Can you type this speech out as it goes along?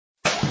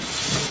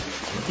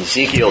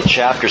Ezekiel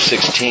chapter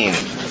 16.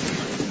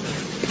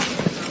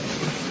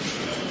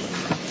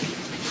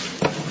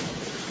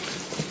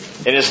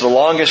 It is the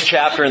longest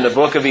chapter in the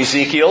book of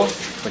Ezekiel,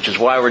 which is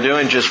why we're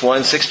doing just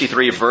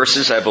 163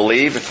 verses, I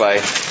believe, if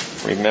I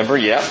remember.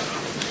 Yep.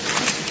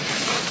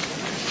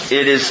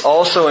 It is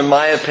also, in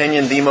my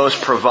opinion, the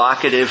most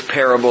provocative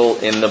parable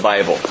in the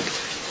Bible.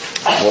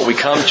 What we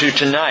come to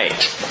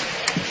tonight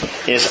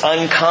is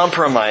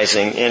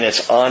uncompromising in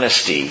its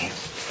honesty.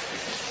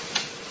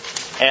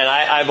 And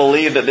I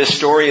believe that this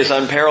story is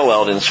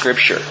unparalleled in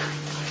Scripture.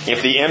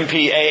 If the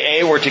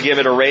MPAA were to give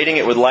it a rating,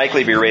 it would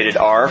likely be rated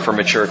R for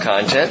mature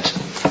content.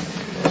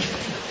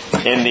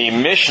 In the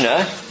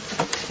Mishnah,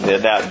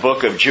 that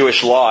book of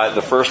Jewish law,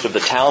 the first of the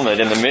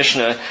Talmud, in the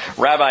Mishnah,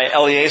 Rabbi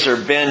Eliezer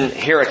ben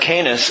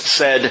Hyrcanus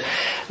said,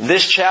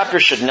 "This chapter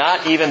should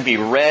not even be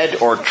read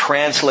or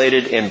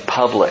translated in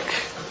public."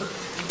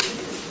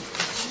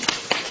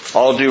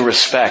 All due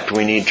respect,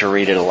 we need to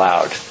read it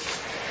aloud.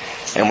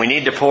 And we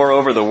need to pore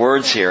over the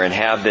words here and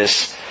have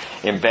this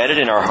embedded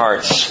in our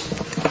hearts.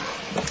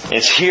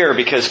 It's here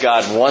because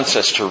God wants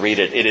us to read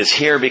it. It is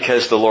here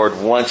because the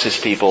Lord wants His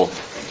people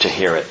to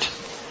hear it.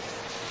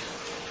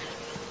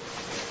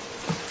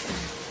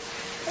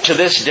 To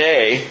this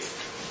day,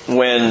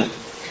 when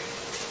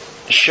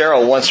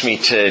Cheryl wants me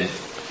to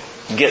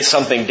get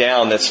something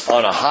down that's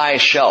on a high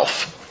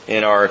shelf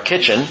in our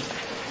kitchen,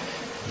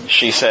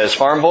 she says,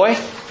 "Farm boy,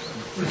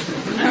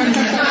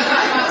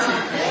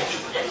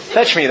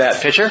 fetch me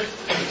that pitcher."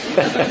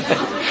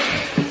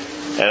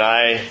 And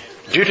I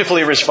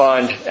dutifully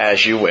respond,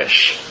 "As you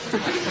wish."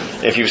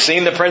 If you've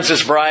seen The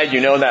Princess Bride,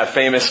 you know that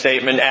famous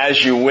statement,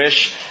 "as you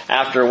wish."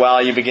 After a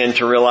while you begin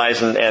to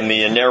realize, and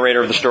the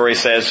narrator of the story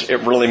says,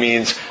 it really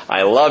means,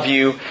 "I love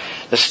you."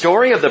 The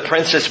story of the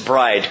Princess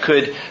Bride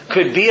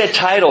could be a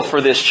title for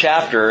this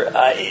chapter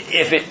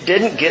if it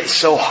didn't get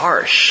so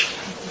harsh.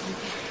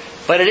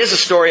 But it is a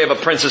story of a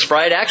princess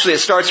bride. Actually, it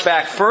starts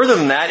back further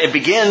than that. It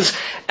begins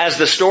as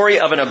the story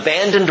of an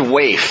abandoned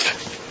waif.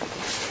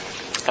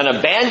 An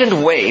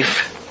abandoned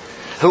waif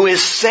who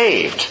is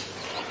saved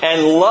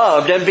and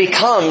loved and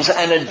becomes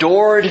an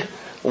adored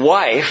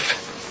wife,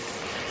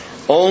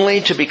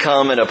 only to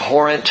become an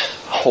abhorrent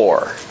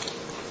whore.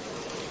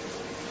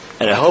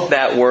 And I hope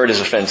that word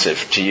is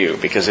offensive to you,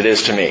 because it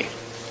is to me.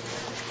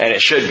 And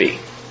it should be.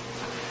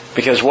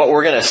 Because what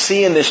we're going to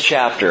see in this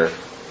chapter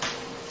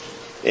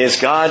is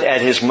God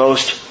at His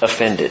most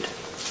offended.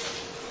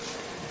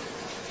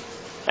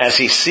 As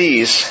He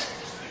sees,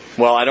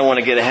 well, I don't want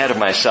to get ahead of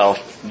myself,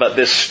 but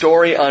this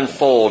story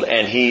unfold,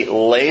 and He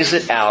lays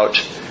it out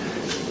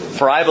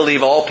for, I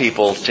believe, all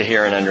people to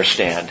hear and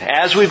understand.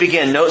 As we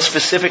begin, note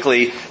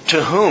specifically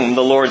to whom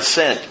the Lord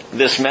sent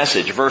this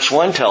message. Verse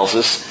 1 tells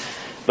us,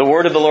 "The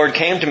word of the Lord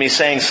came to me,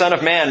 saying, Son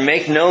of man,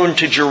 make known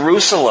to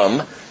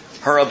Jerusalem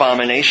her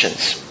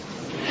abominations.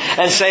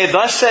 And say,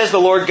 Thus says the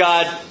Lord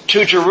God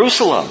to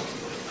Jerusalem,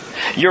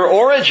 Your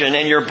origin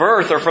and your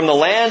birth are from the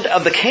land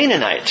of the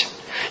Canaanite.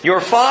 Your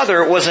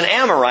father was an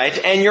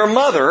Amorite and your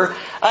mother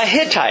a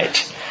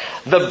Hittite."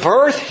 The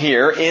birth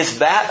here is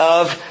that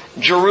of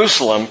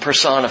Jerusalem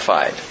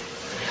personified.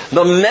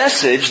 The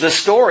message, the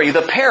story,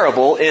 the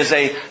parable is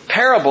a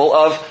parable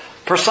of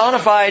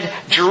personified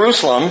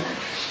Jerusalem,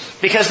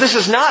 because this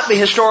is not the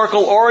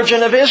historical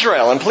origin of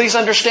Israel. And please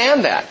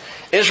understand that.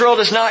 Israel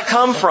does not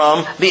come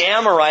from the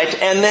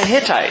Amorite and the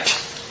Hittite.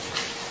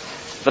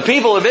 The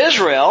people of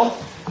Israel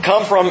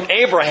come from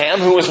Abraham,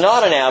 who was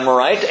not an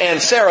Amorite,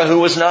 and Sarah, who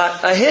was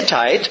not a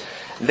Hittite.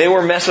 They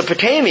were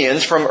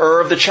Mesopotamians from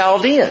Ur of the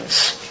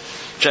Chaldeans.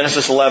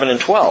 Genesis 11 and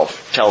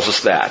 12 tells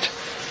us that.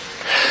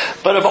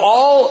 But of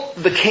all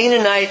the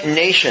Canaanite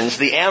nations,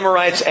 the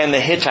Amorites and the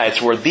Hittites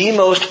were the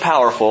most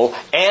powerful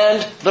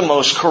and the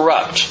most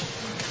corrupt.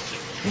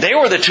 They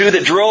were the two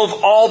that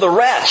drove all the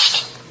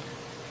rest.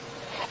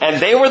 And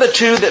they were the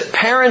two that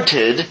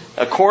parented,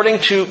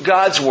 according to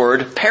God's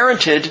Word,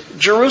 parented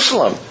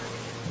Jerusalem.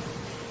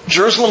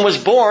 Jerusalem was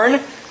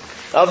born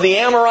of the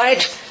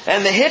Amorite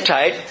and the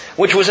Hittite,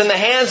 which was in the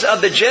hands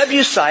of the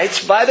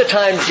Jebusites by the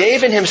time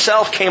David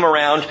himself came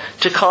around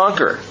to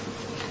conquer.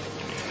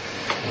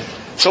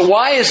 So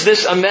why is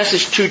this a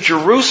message to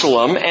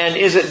Jerusalem? And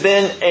is it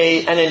then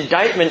an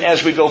indictment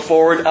as we go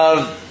forward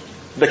of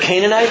the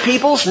Canaanite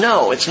peoples?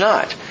 No, it's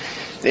not.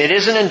 It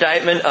is an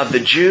indictment of the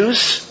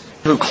Jews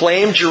who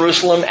claim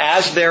Jerusalem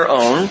as their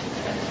own,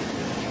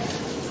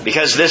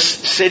 because this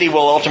city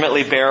will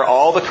ultimately bear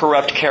all the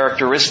corrupt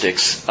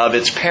characteristics of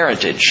its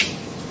parentage.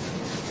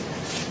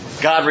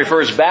 God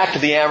refers back to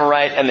the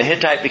Amorite and the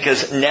Hittite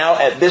because now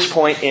at this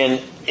point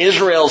in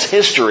Israel's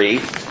history,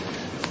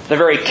 the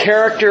very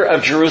character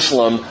of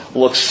Jerusalem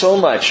looks so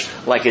much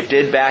like it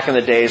did back in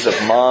the days of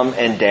Mom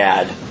and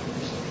Dad,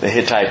 the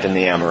Hittite and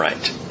the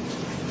Amorite.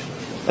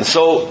 And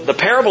so the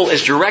parable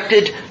is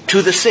directed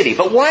to the city.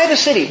 But why the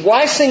city?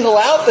 Why single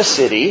out the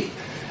city,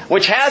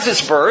 which has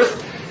its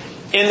birth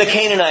in the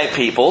Canaanite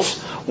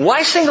peoples?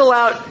 Why single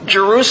out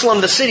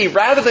Jerusalem, the city,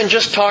 rather than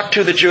just talk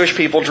to the Jewish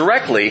people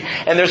directly?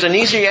 And there's an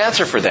easy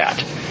answer for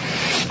that.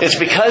 It's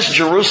because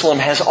Jerusalem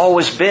has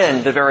always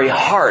been the very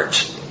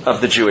heart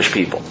of the Jewish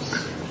people.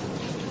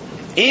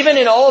 Even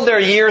in all of their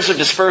years of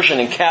dispersion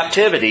and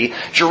captivity,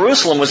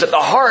 Jerusalem was at the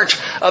heart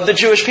of the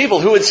Jewish people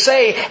who would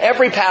say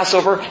every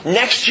Passover,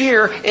 next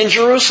year in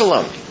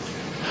Jerusalem,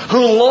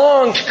 who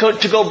longed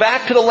to go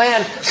back to the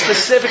land,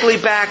 specifically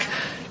back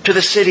to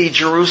the city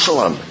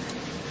Jerusalem.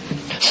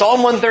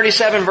 Psalm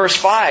 137 verse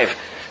 5,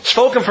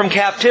 spoken from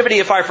captivity,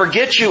 if I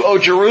forget you, O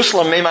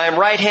Jerusalem, may my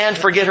right hand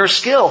forget her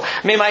skill.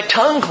 May my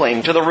tongue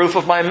cling to the roof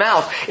of my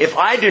mouth. If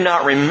I do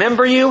not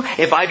remember you,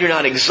 if I do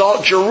not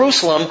exalt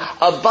Jerusalem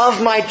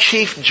above my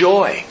chief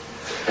joy.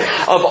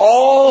 Of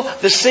all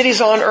the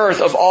cities on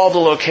earth, of all the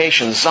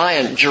locations,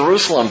 Zion,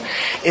 Jerusalem,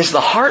 is the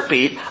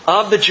heartbeat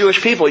of the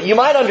Jewish people. You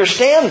might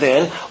understand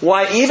then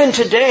why even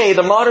today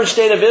the modern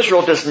state of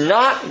Israel does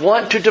not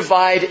want to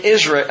divide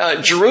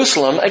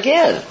Jerusalem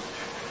again.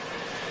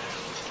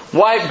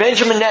 Why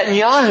Benjamin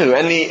Netanyahu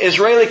and the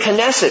Israeli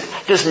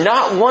Knesset does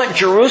not want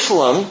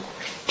Jerusalem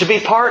to be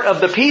part of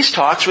the peace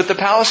talks with the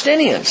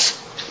Palestinians.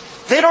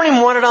 They don't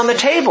even want it on the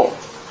table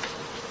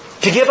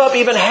to give up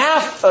even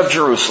half of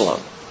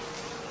Jerusalem,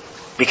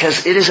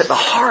 because it is at the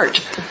heart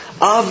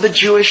of the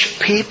Jewish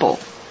people.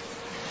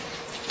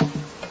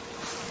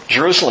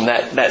 Jerusalem,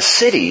 that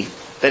city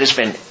that has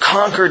been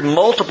conquered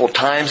multiple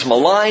times,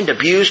 maligned,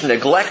 abused,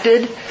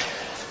 neglected,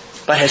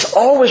 but has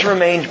always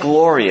remained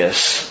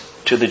glorious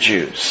to the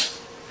Jews.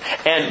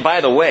 And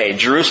by the way,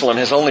 Jerusalem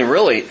has only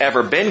really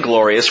ever been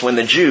glorious when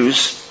the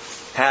Jews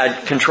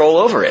had control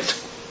over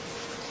it.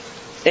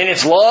 In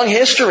its long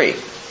history,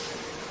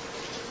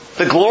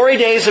 the glory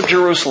days of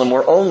Jerusalem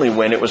were only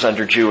when it was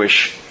under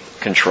Jewish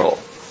control.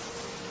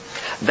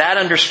 That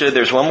understood,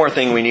 there's one more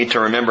thing we need to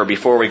remember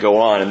before we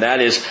go on, and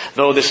that is,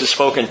 though this is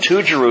spoken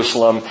to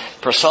Jerusalem,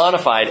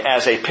 personified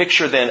as a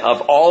picture then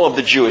of all of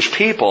the Jewish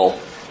people,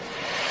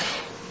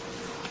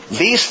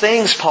 these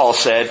things, Paul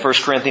said, 1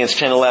 Corinthians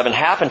 10:11,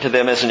 happened to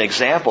them as an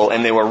example,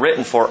 and they were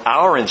written for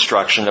our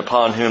instruction,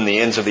 upon whom the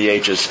ends of the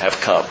ages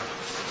have come.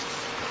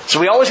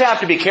 So we always have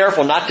to be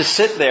careful not to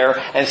sit there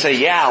and say,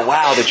 yeah,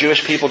 wow, the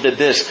Jewish people did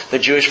this, the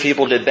Jewish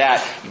people did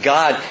that.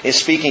 God is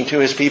speaking to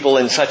His people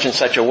in such and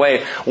such a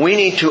way. We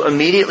need to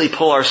immediately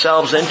pull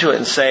ourselves into it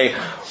and say,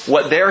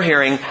 what they're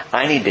hearing,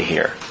 I need to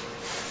hear.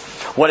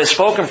 What is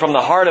spoken from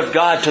the heart of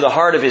God to the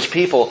heart of His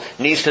people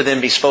needs to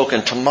then be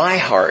spoken to my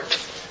heart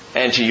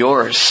and to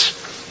yours.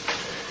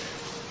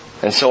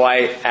 And so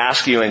I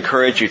ask you,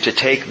 encourage you to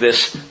take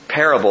this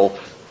parable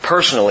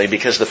personally,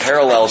 because the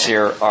parallels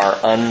here are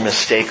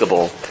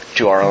unmistakable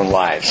to our own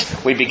lives.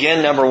 We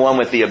begin, number one,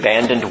 with the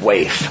abandoned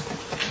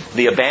waif.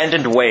 The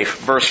abandoned waif,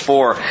 verse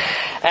 4.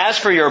 As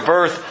for your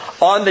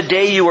birth, on the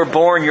day you were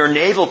born, your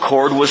navel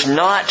cord was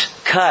not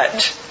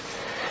cut,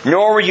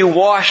 nor were you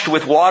washed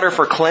with water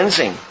for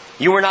cleansing.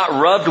 You were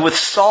not rubbed with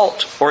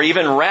salt or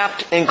even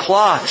wrapped in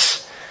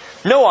cloths.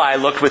 No eye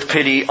looked with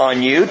pity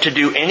on you to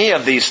do any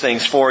of these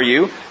things for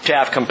you, to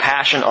have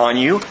compassion on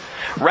you.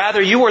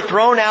 Rather, you were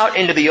thrown out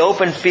into the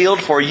open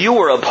field, for you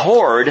were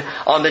abhorred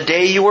on the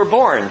day you were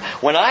born.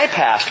 When I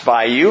passed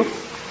by you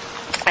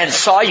and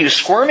saw you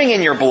squirming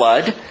in your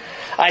blood,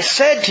 I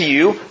said to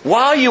you,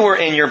 while you were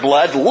in your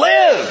blood,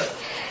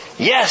 live!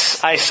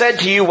 Yes, I said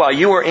to you, while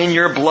you were in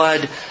your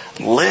blood,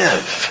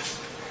 live.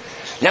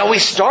 Now we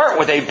start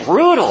with a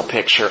brutal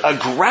picture, a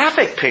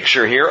graphic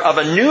picture here of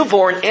a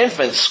newborn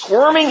infant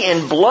squirming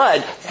in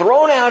blood,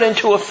 thrown out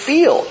into a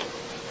field.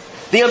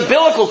 The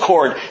umbilical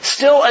cord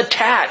still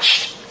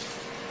attached.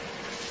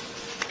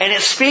 And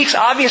it speaks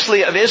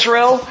obviously of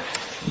Israel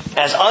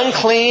as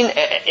unclean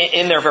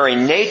in their very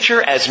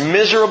nature, as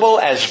miserable,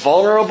 as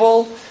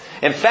vulnerable.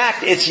 In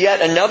fact, it's yet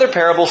another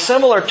parable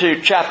similar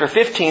to chapter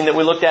 15 that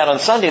we looked at on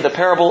Sunday, the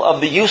parable of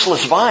the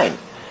useless vine.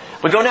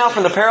 We go now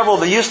from the parable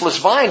of the useless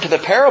vine to the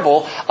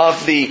parable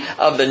of the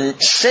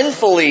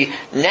sinfully,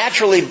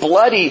 naturally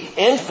bloody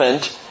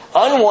infant,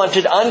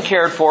 unwanted,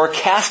 uncared for,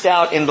 cast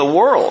out in the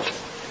world.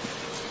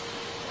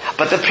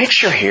 But the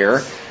picture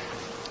here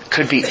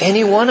could be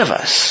any one of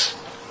us.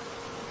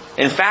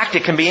 In fact,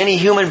 it can be any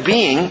human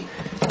being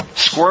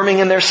squirming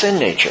in their sin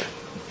nature.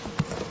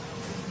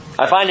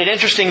 I find it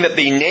interesting that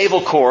the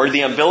navel cord,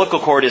 the umbilical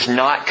cord, is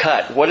not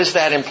cut. What does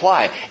that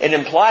imply? It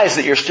implies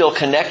that you're still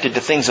connected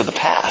to things of the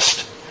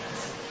past.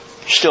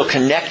 You're still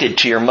connected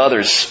to your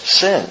mother's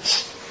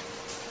sins.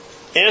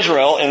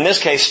 Israel, in this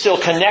case, still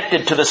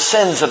connected to the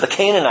sins of the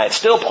Canaanites,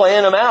 still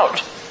playing them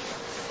out.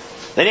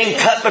 They didn't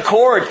cut the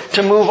cord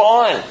to move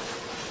on.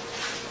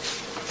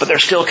 But they're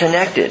still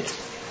connected.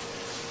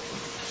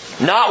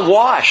 Not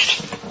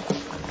washed.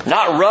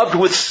 Not rubbed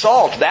with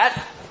salt.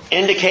 That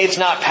indicates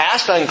not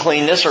past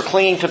uncleanness or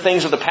clinging to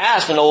things of the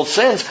past and old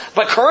sins,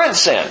 but current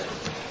sin.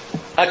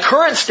 A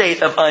current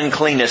state of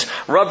uncleanness.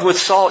 Rubbed with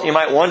salt, you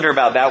might wonder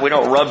about that. We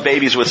don't rub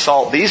babies with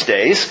salt these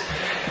days.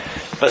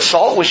 But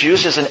salt was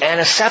used as an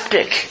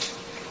antiseptic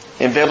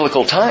in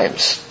biblical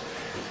times.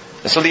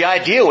 And so the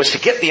idea was to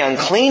get the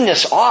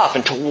uncleanness off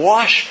and to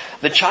wash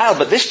the child.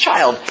 But this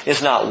child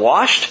is not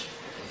washed.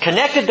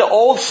 Connected to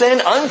old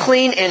sin,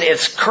 unclean in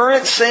its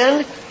current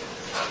sin.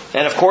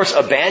 And of course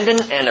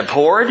abandoned and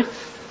abhorred.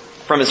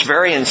 from its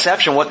very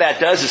inception, what that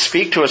does is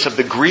speak to us of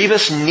the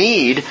grievous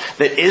need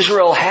that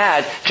Israel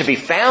had to be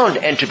found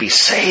and to be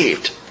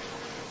saved.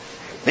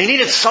 They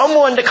needed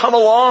someone to come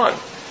along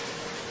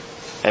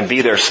and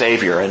be their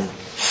Savior, and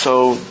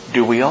so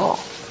do we all.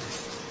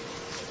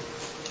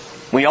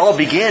 We all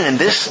begin in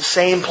this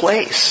same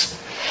place.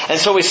 And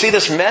so we see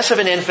this mess of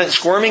an infant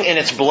squirming in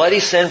its bloody,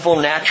 sinful,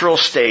 natural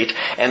state,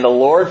 and the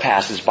Lord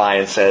passes by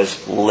and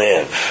says,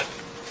 live.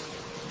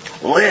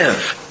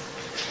 Live.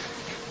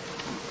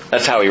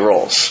 That's how He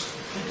rolls.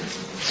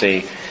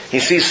 See, He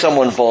sees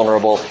someone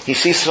vulnerable. He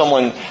sees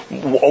someone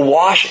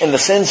awash in the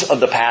sins of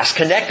the past,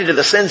 connected to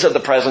the sins of the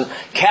present,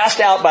 cast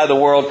out by the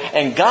world,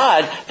 and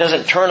God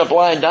doesn't turn a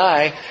blind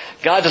eye.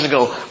 God doesn't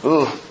go,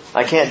 ooh,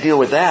 I can't deal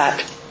with that.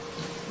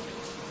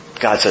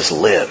 God says,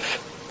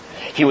 live.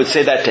 He would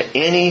say that to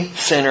any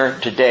sinner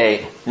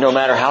today, no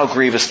matter how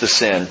grievous the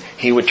sin.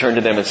 He would turn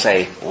to them and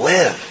say,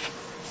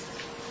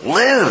 live.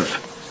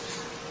 Live.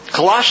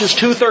 Colossians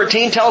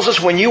 2:13 tells us,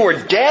 when you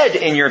were dead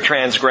in your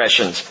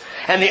transgressions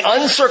and the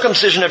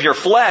uncircumcision of your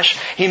flesh,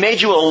 He made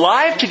you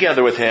alive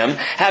together with Him,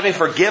 having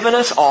forgiven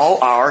us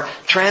all our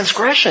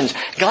transgressions.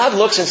 God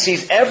looks and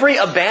sees every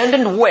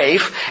abandoned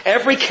waif,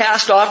 every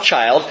cast-off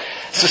child,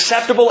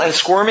 susceptible and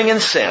squirming in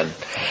sin.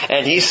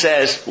 And He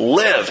says,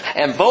 live.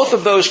 And both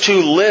of those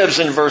two lives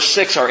in verse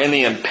 6 are in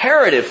the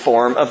imperative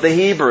form of the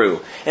Hebrew.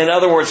 In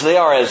other words, they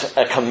are as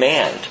a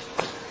command.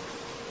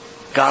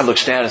 God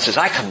looks down and says,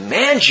 I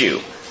command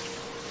you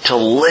to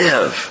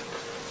live.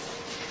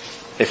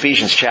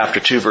 Ephesians chapter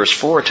 2 verse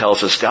 4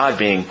 tells us God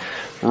being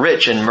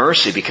rich in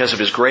mercy because of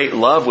His great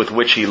love with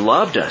which He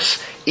loved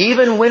us,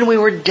 even when we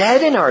were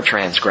dead in our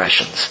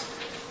transgressions,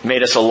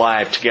 made us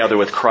alive together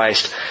with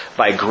Christ.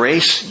 By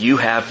grace you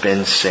have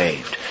been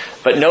saved.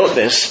 But note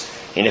this,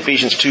 in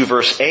Ephesians 2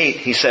 verse 8,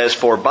 he says,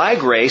 for by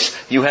grace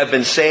you have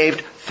been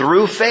saved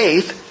through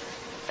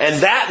faith,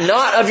 and that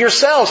not of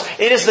yourselves.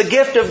 It is the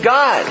gift of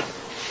God.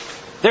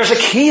 There's a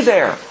key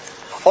there.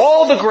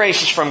 All the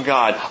grace is from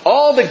God.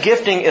 All the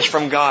gifting is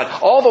from God.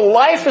 All the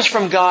life is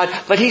from God.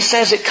 But he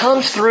says it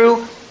comes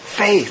through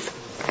faith.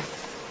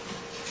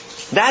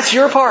 That's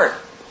your part.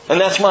 And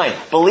that's mine.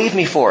 Believe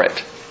me for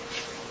it.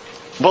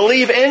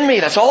 Believe in me.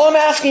 That's all I'm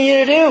asking you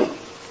to do.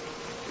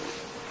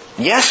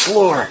 Yes,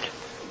 Lord.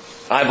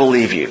 I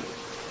believe you.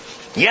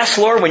 Yes,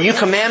 Lord, when you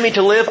command me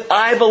to live,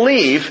 I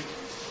believe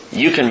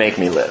you can make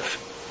me live.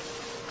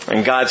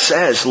 And God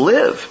says,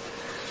 live.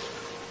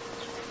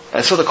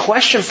 And so the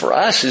question for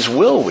us is,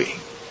 will we?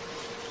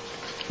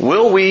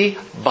 Will we,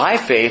 by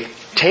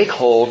faith, take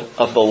hold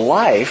of the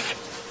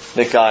life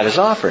that God has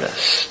offered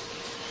us?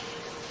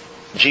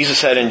 Jesus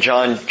said in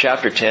John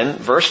chapter 10,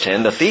 verse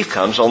 10, the thief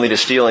comes only to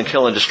steal and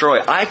kill and destroy.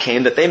 I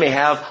came that they may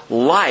have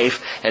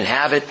life and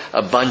have it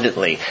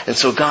abundantly. And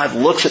so God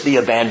looks at the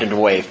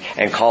abandoned waif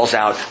and calls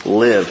out,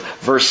 live.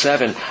 Verse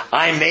 7,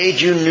 I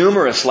made you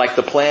numerous like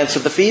the plants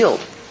of the field.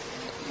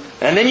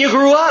 And then you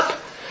grew up,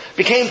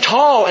 became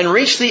tall, and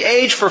reached the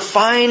age for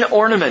fine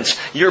ornaments.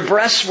 Your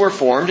breasts were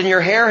formed and your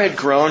hair had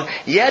grown,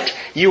 yet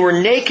you were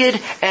naked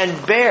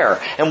and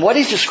bare. And what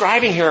he's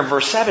describing here in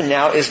verse 7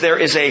 now is there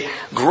is a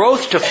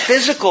growth to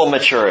physical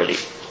maturity,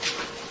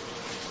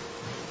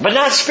 but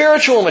not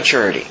spiritual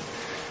maturity.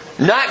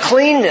 Not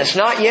cleanness,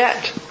 not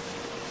yet.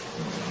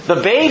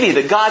 The baby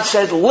that God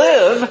said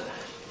live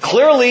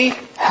clearly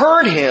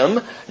heard Him,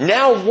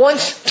 now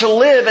wants to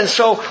live, and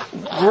so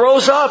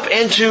grows up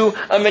into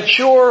a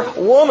mature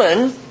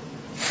woman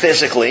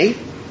physically,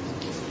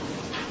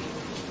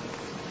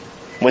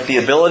 with the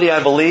ability,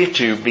 I believe,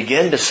 to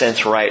begin to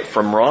sense right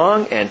from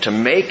wrong and to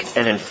make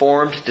an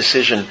informed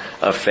decision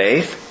of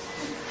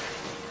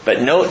faith.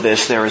 But note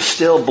this, there is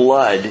still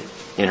blood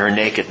in her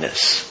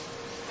nakedness.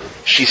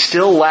 She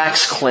still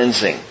lacks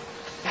cleansing,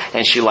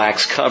 and she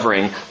lacks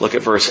covering. Look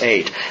at verse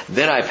 8.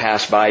 Then I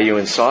passed by you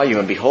and saw you,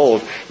 and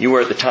behold, you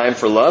were at the time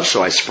for love,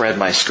 so I spread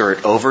my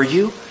skirt over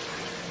you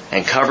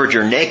and covered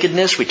your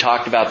nakedness. We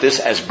talked about this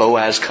as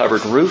Boaz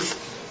covered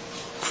Ruth.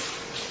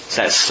 It's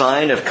that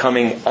sign of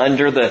coming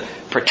under the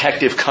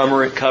protective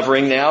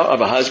covering now of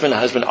a husband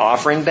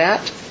offering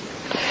that.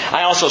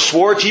 I also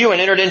swore to you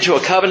and entered into a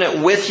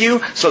covenant with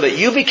you so that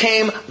you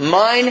became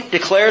mine,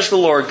 declares the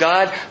Lord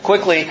God.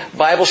 Quickly,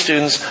 Bible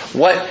students,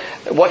 what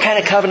kind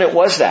of covenant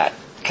was that?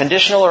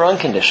 Conditional or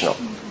unconditional?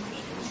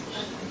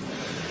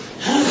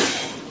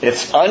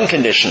 It's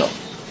unconditional.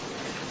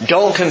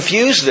 Don't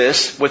confuse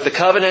this with the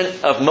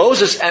covenant of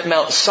Moses at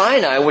Mount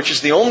Sinai, which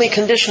is the only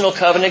conditional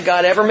covenant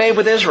God ever made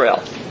with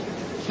Israel.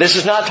 This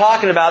is not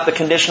talking about the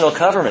conditional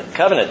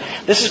covenant.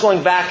 This is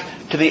going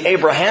back to the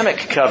Abrahamic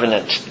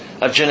covenant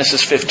of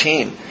Genesis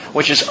 15,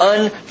 which is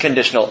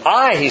unconditional.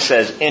 I, he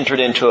says, entered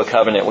into a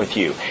covenant with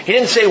you. He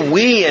didn't say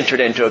we entered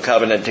into a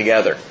covenant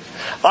together.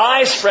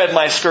 I spread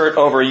my skirt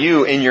over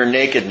you in your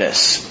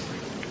nakedness.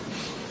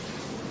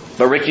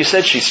 But Rick, you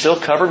said she's still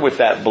covered with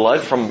that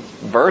blood from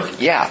birth?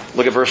 Yeah.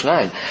 Look at verse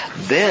 9.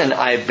 Then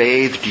I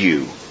bathed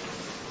you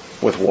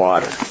with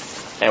water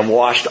and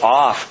washed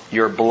off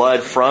your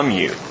blood from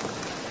you.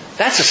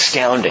 That's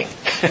astounding.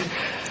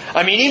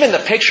 I mean, even the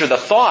picture, the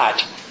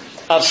thought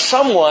of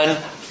someone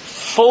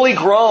fully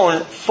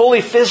grown,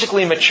 fully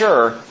physically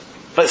mature,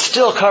 but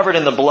still covered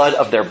in the blood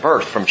of their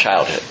birth from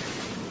childhood.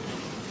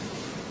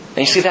 And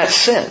you see, that's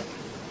sin.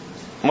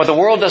 And what the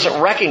world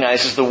doesn't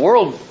recognize is the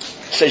world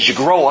says you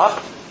grow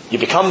up, you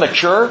become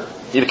mature,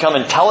 you become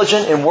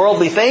intelligent in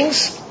worldly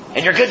things,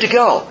 and you're good to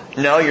go.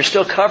 No, you're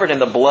still covered in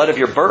the blood of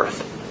your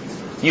birth.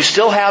 You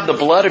still have the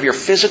blood of your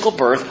physical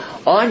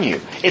birth on you.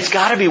 It's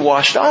got to be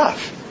washed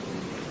off.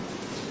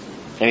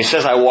 And he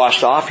says, I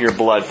washed off your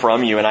blood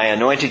from you, and I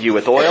anointed you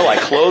with oil. I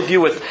clothed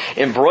you with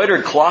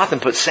embroidered cloth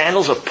and put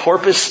sandals of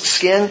porpoise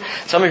skin.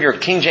 Some of your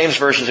King James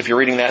versions, if you're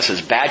reading that,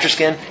 says badger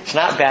skin. It's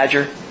not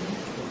badger.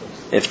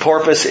 It's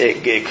porpoise.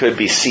 It could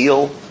be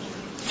seal.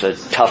 It's a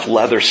tough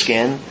leather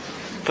skin.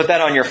 Put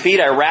that on your feet.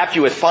 I wrapped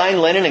you with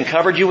fine linen and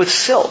covered you with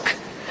silk.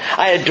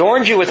 I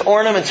adorned you with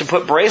ornaments and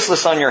put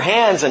bracelets on your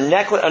hands and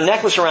a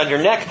necklace around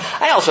your neck.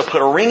 I also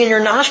put a ring in your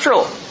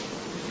nostril.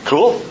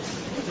 Cool.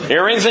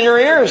 Earrings in your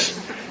ears.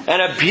 And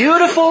a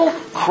beautiful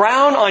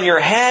crown on your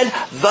head.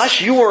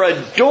 Thus you were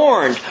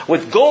adorned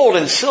with gold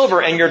and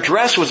silver, and your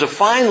dress was of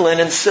fine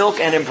linen, silk,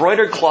 and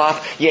embroidered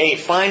cloth. You ate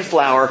fine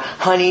flour,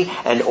 honey,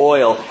 and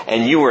oil,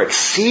 and you were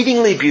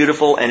exceedingly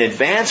beautiful and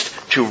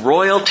advanced to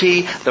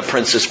royalty, the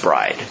princess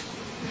bride.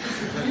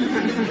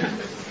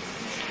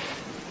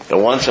 The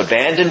once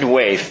abandoned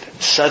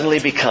waif suddenly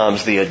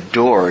becomes the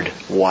adored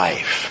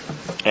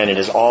wife. And it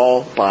is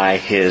all by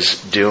His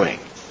doing.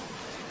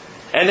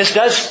 And this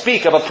does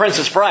speak of a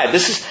princess bride.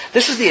 This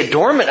is the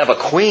adornment of a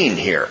queen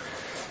here.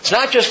 It's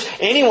not just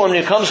anyone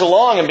who comes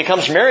along and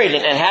becomes married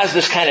and has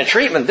this kind of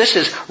treatment. This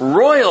is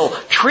royal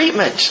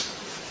treatment.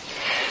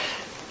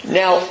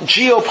 Now,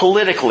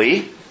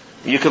 geopolitically,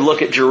 you could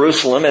look at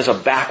Jerusalem as a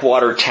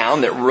backwater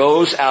town that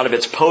rose out of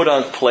its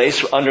podunk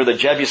place under the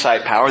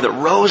Jebusite power, that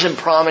rose in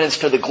prominence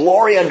to the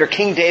glory under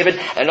King David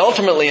and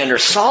ultimately under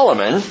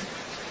Solomon.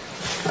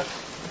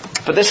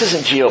 But this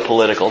isn't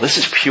geopolitical. This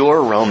is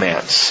pure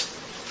romance.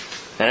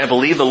 And I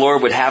believe the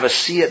Lord would have us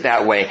see it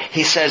that way.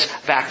 He says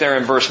back there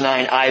in verse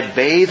 9, I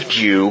bathed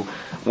you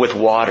with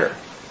water.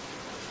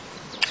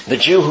 The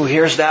Jew who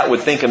hears that would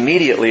think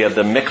immediately of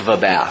the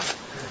mikveh bath.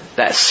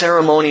 That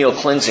ceremonial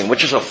cleansing,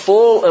 which is a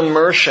full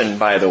immersion,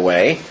 by the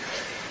way.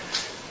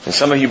 And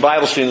some of you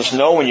Bible students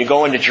know when you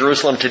go into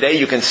Jerusalem today,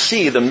 you can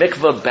see the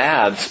mikveh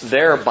baths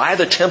there by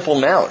the Temple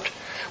Mount.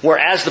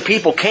 Whereas the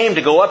people came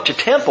to go up to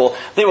temple,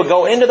 they would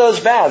go into those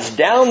baths,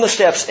 down the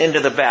steps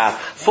into the bath,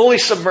 fully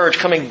submerged,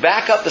 coming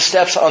back up the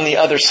steps on the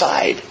other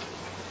side.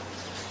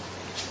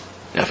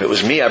 Now, if it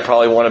was me, I'd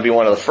probably want to be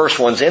one of the first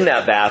ones in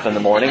that bath in the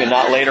morning and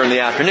not later in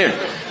the afternoon.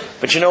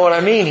 But you know what I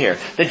mean here.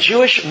 The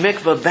Jewish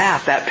mikveh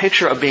bath, that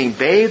picture of being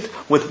bathed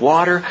with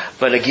water,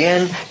 but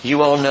again,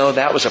 you all know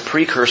that was a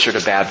precursor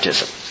to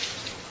baptism.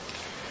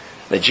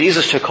 That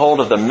Jesus took hold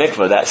of the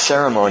mikveh, that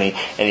ceremony,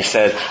 and He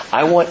said,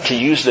 I want to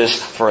use this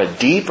for a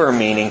deeper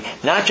meaning,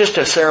 not just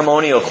a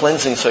ceremonial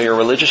cleansing so you're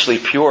religiously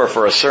pure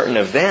for a certain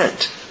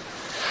event.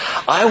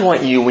 I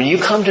want you, when you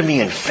come to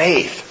me in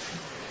faith,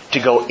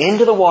 to go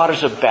into the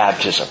waters of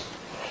baptism,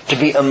 to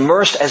be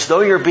immersed as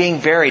though you're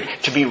being buried,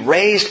 to be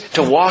raised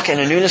to walk in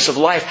a newness of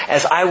life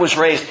as I was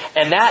raised.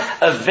 And that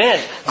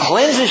event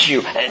cleanses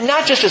you,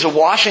 not just as a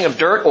washing of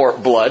dirt or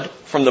blood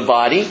from the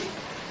body,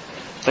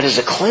 but as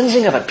a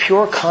cleansing of a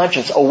pure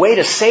conscience, a way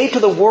to say to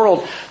the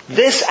world,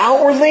 this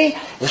outwardly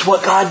is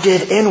what God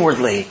did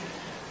inwardly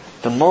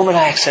the moment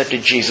I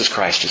accepted Jesus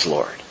Christ as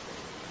Lord.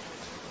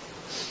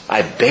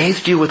 I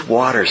bathed you with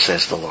water,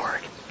 says the Lord.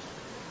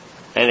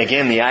 And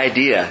again, the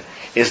idea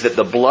is that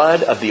the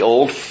blood of the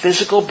old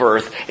physical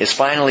birth is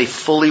finally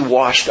fully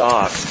washed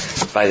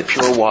off by the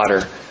pure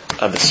water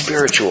of the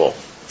spiritual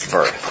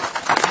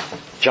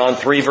birth. John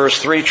 3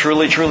 verse 3,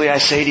 truly, truly I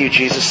say to you,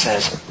 Jesus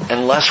says,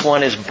 unless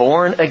one is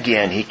born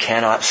again, he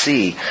cannot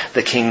see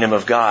the kingdom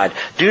of God.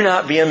 Do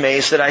not be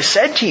amazed that I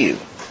said to you,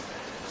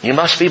 you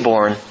must be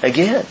born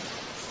again.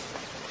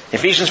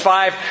 Ephesians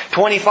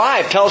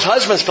 5:25 tells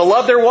husbands to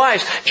love their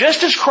wives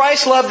just as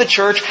Christ loved the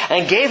church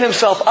and gave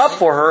Himself up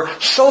for her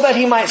so that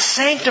He might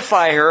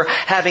sanctify her,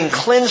 having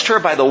cleansed her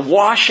by the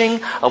washing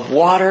of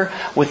water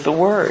with the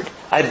Word.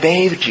 I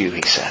bathed you,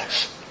 He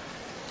says.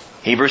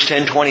 Hebrews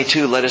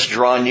 10:22, let us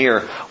draw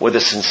near with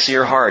a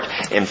sincere heart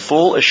in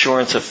full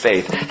assurance of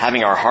faith,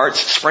 having our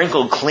hearts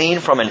sprinkled clean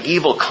from an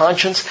evil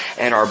conscience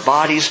and our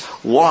bodies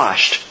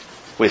washed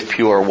with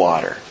pure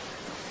water.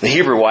 The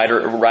Hebrew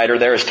writer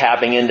there is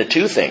tapping into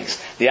two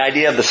things. The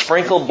idea of the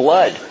sprinkled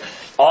blood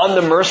on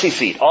the mercy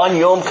seat, on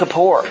Yom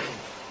Kippur,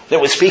 that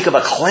would speak of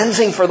a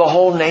cleansing for the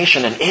whole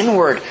nation, an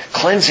inward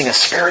cleansing, a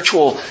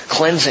spiritual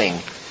cleansing.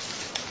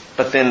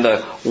 But then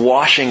the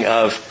washing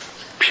of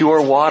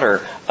pure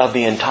water of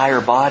the entire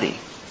body,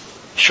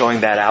 showing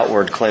that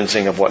outward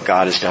cleansing of what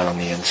God has done on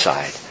the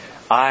inside.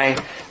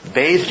 I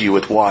bathed you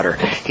with water.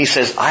 He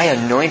says, I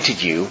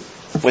anointed you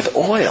with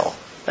oil,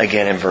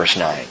 again in verse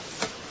 9.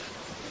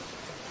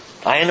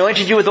 I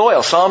anointed you with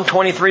oil. Psalm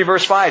 23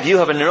 verse 5. You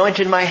have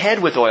anointed my head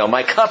with oil.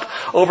 My cup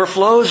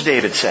overflows,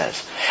 David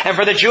says. And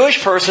for the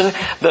Jewish person,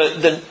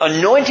 the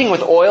anointing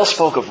with oil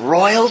spoke of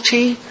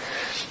royalty.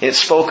 It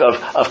spoke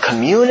of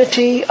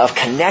community, of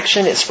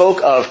connection. It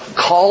spoke of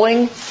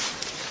calling.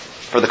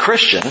 For the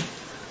Christian,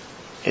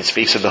 it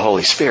speaks of the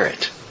Holy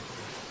Spirit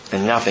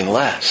and nothing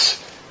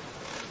less.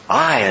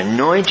 I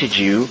anointed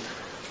you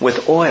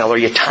with oil. Are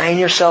you tying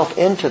yourself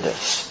into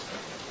this?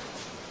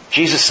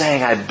 Jesus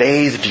saying, I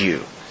bathed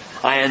you.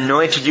 I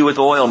anointed you with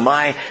oil,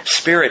 my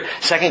Spirit.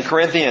 2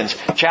 Corinthians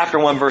chapter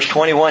 1 verse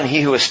 21,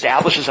 He who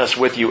establishes us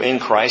with you in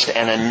Christ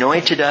and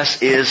anointed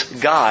us is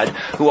God,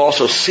 who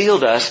also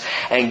sealed us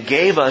and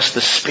gave us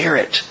the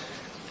Spirit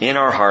in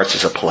our hearts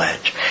as a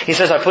pledge. He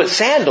says, I put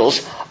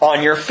sandals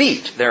on your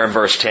feet, there in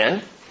verse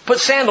 10. Put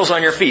sandals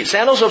on your feet.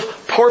 Sandals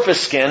of porpoise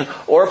skin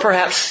or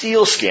perhaps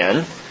seal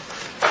skin.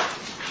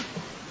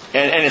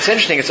 And it's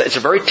interesting, it's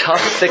a very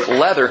tough, thick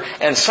leather,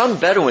 and some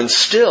Bedouins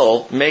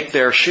still make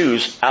their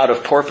shoes out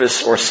of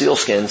porpoise or seal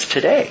skins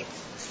today.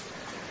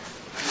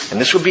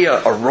 And this would be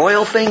a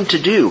royal thing to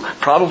do.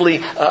 Probably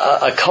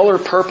a color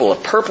purple, a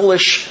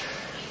purplish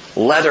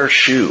leather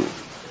shoe.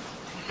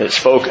 It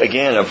spoke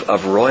again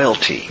of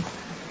royalty.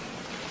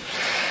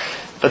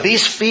 But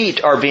these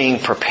feet are being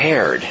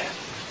prepared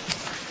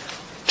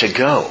to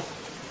go.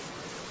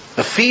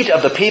 The feet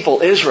of the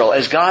people Israel,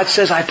 as God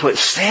says, I put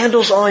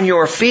sandals on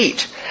your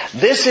feet.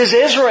 This is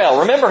Israel,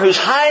 remember, whose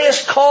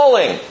highest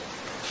calling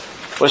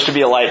was to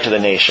be a light to the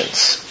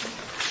nations.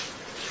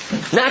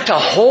 Not to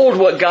hold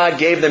what God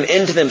gave them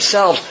into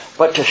themselves,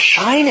 but to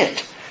shine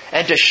it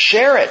and to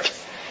share it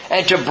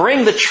and to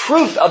bring the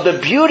truth of the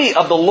beauty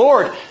of the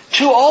Lord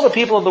to all the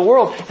people of the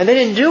world. And they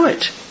didn't do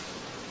it.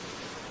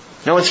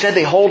 No, instead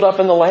they holed up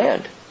in the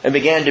land and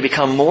began to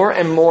become more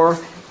and more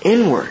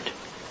inward.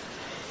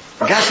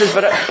 God says,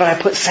 but I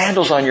put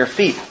sandals on your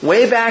feet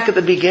way back at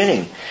the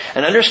beginning.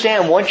 And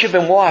understand, once you've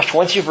been washed,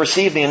 once you've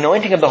received the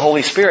anointing of the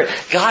Holy Spirit,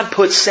 God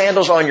puts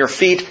sandals on your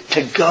feet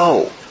to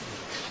go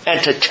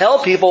and to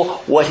tell people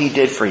what He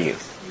did for you.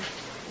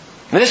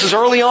 And this is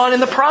early on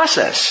in the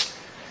process.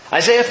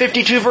 Isaiah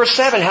 52 verse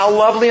 7, how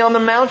lovely on the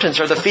mountains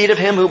are the feet of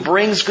him who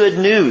brings good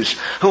news,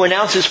 who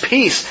announces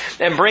peace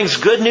and brings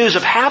good news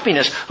of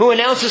happiness, who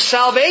announces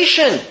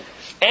salvation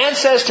and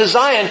says to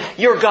Zion,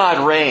 your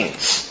God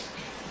reigns.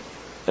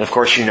 And of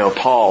course, you know,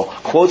 Paul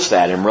quotes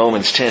that in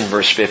Romans 10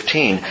 verse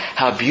 15.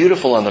 How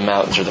beautiful on the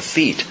mountains are the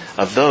feet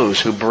of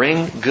those who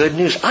bring good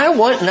news. I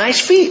want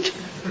nice feet.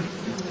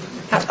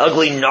 Not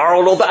ugly,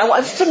 gnarled old. I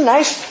want some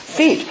nice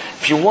feet.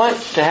 If you want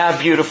to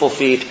have beautiful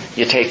feet,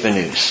 you take the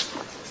news.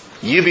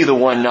 You be the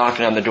one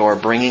knocking on the door,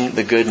 bringing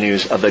the good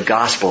news of the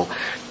gospel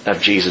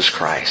of Jesus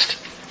Christ.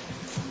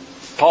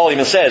 Paul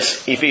even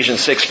says,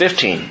 Ephesians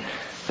 6:15,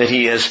 that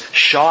He has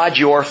shod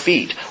your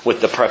feet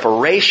with the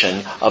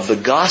preparation of the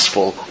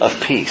gospel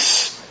of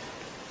peace.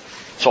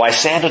 So I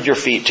sandaled your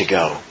feet to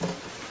go.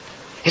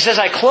 He says,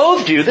 I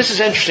clothed you, this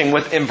is interesting,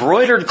 with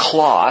embroidered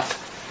cloth.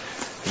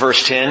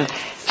 Verse 10, it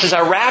says,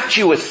 I wrapped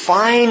you with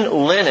fine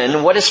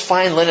linen. What does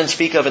fine linen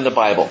speak of in the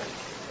Bible?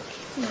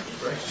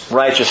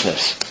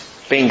 Righteousness.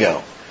 Bingo.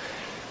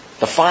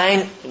 The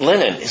fine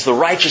linen is the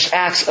righteous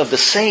acts of the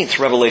saints,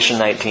 Revelation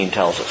 19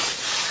 tells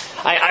us.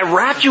 I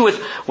wrapped you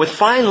with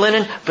fine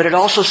linen, but it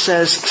also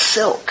says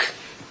silk.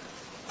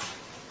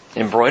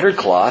 Embroidered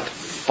cloth,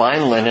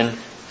 fine linen,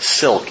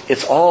 silk.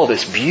 It's all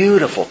this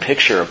beautiful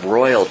picture of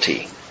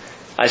royalty.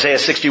 Isaiah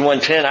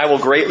 61:10, I will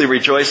greatly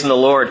rejoice in the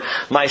Lord.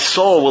 My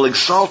soul will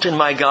exult in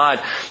my God,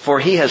 for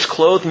He has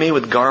clothed me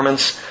with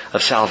garments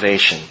of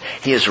salvation.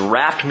 He has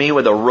wrapped me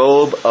with a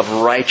robe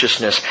of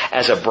righteousness,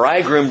 as a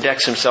bridegroom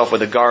decks himself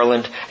with a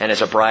garland, and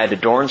as a bride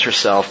adorns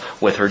herself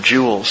with her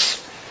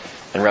jewels.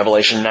 In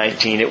Revelation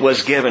 19, it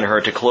was given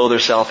her to clothe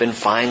herself in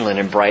fine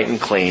linen, bright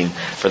and clean,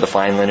 for the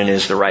fine linen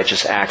is the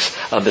righteous acts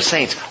of the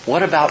saints.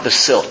 What about the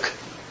silk?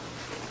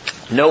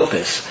 Note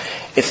this.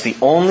 It's the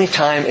only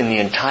time in the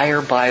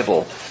entire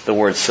Bible the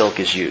word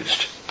silk is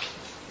used.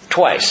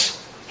 Twice.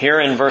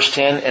 Here in verse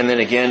 10, and then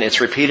again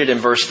it's repeated in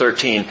verse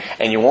 13.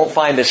 And you won't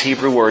find this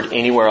Hebrew word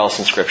anywhere else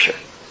in Scripture.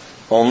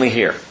 Only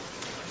here.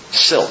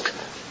 Silk.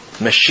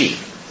 Meshi.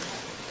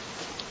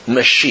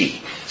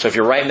 Meshi. So if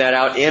you're writing that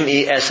out,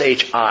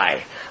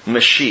 M-E-S-H-I.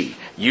 Meshi.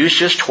 Used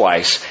just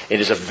twice.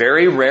 It is a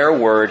very rare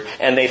word,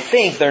 and they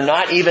think, they're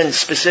not even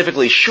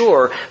specifically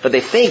sure, but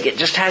they think it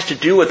just has to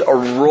do with a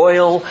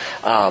royal,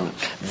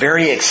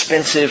 very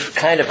expensive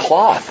kind of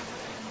cloth.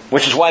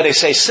 Which is why they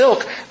say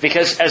silk,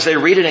 because as they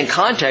read it in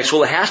context,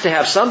 well, it has to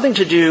have something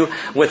to do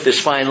with this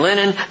fine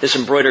linen, this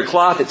embroidered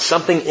cloth. It's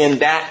something in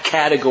that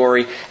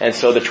category, and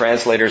so the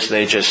translators,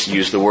 they just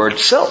use the word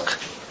silk.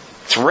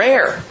 It's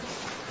rare.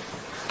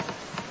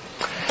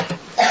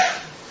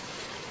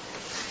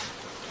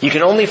 You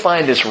can only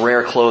find this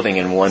rare clothing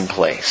in one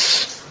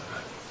place.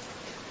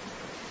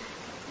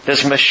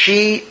 Does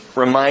Mashiach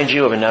remind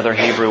you of another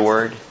Hebrew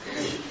word?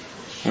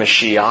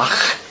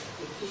 Mashiach.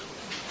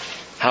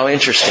 How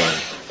interesting.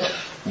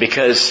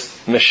 Because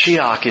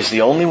Mashiach is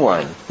the only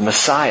one,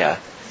 Messiah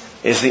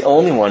is the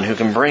only one who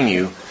can bring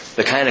you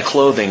the kind of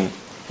clothing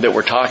that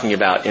we're talking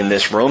about in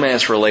this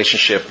romance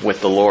relationship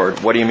with the Lord.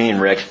 What do you mean,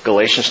 Rick?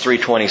 Galatians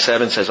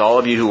 3:27 says, all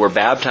of you who were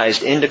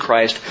baptized into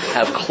Christ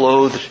have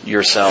clothed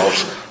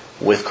yourselves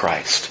with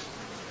Christ.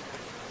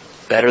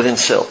 better than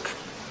silk,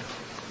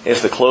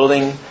 is the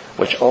clothing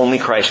which only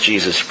Christ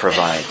Jesus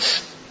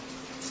provides.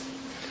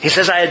 He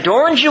says, I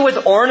adorned you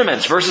with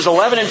ornaments, verses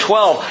 11 and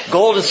 12,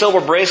 gold and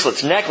silver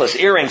bracelets, necklace,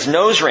 earrings,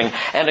 nose ring,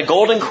 and a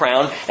golden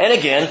crown, and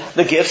again,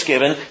 the gifts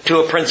given to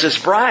a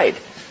princess bride.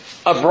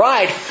 A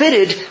bride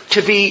fitted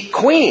to be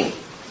queen.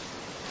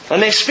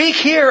 And they speak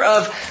here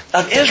of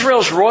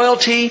Israel's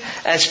royalty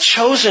as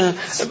chosen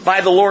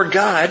by the Lord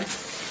God.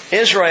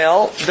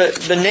 Israel,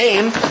 the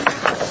name,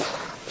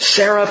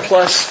 Sarah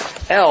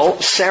plus El,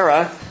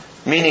 Sarah,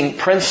 meaning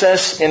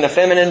princess in the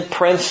feminine,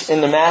 prince in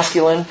the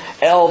masculine,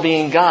 El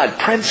being God,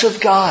 Prince of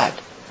God.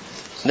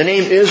 The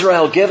name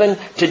Israel given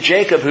to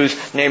Jacob,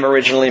 whose name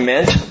originally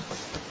meant,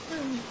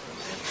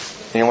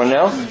 anyone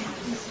know?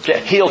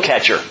 Heel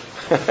catcher.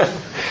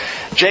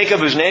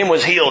 Jacob, whose name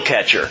was heel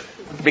catcher,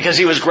 because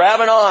he was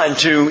grabbing on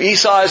to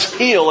Esau's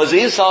heel as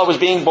Esau was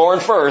being born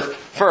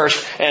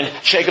first, and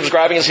Jacob's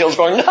grabbing his heels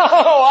going, no,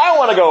 I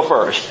want to go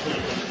first.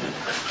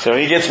 So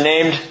he gets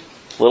named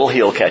Little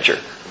Heel Catcher.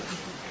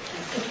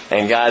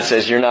 And God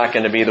says, you're not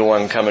going to be the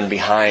one coming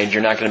behind.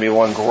 You're not going to be the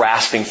one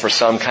grasping for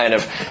some kind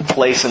of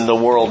place in the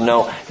world.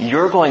 No,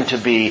 you're going to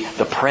be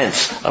the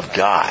Prince of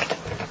God.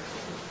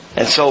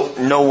 And so,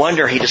 no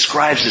wonder he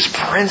describes as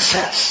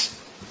princess.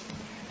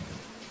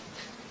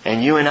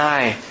 And you and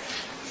I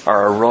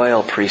are a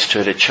royal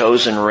priesthood, a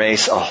chosen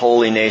race, a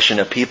holy nation,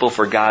 a people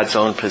for God's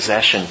own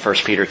possession, 1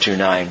 Peter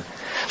 2:9.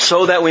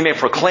 So that we may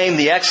proclaim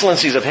the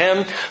excellencies of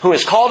Him who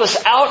has called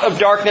us out of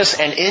darkness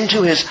and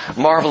into His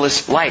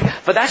marvelous light.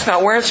 But that's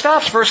not where it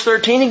stops. Verse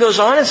 13, he goes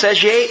on and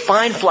says, Ye ate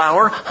fine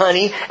flour,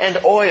 honey,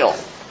 and oil.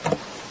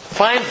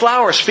 Fine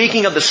flour,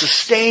 speaking of the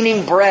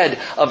sustaining bread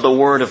of the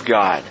Word of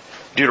God.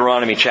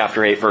 Deuteronomy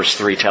chapter 8, verse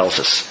 3 tells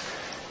us.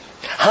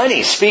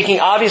 Honey, speaking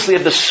obviously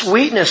of the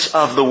sweetness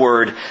of the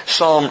Word.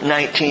 Psalm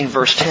 19,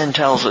 verse 10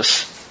 tells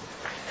us.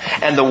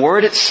 And the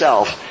Word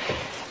itself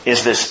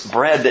is this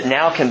bread that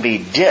now can be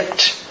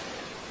dipped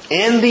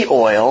in the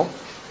oil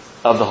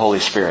of the Holy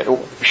Spirit.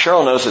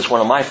 Cheryl knows it's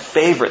one of my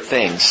favorite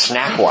things,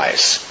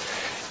 snack-wise,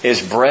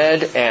 is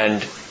bread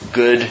and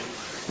good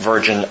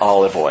virgin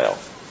olive oil.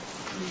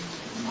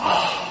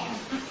 Oh,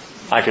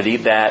 I could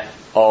eat that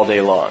all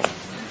day long.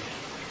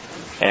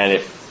 And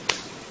it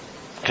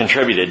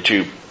contributed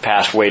to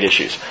past weight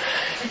issues.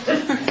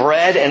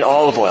 Bread and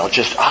olive oil,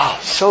 just,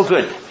 so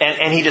good.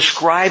 And he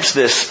describes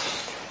this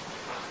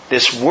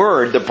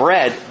word, the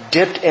bread,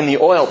 dipped in the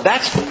oil.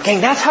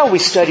 That's how we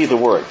study the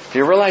Word. Do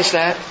you realize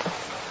that?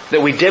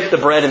 That we dip the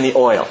bread in the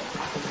oil.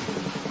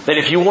 That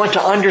if you want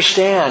to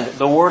understand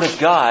the Word of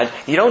God,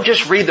 you don't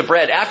just read the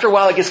bread. After a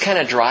while it gets kind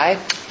of dry.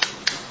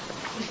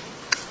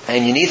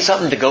 And you need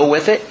something to go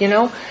with it, you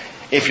know.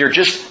 If you're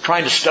just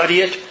trying to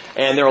study it,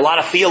 and there are a lot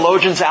of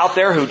theologians out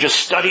there who just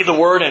study the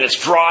Word and it's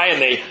dry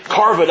and they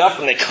carve it up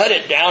and they cut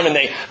it down and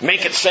they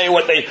make it say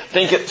what they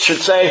think it should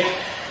say.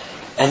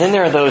 And then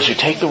there are those who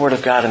take the Word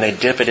of God and they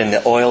dip it in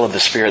the oil of the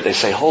Spirit. They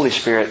say, Holy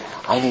Spirit,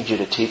 I need you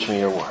to teach me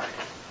your Word.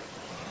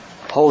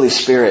 Holy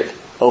Spirit,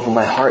 open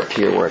my heart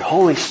to your Word.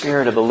 Holy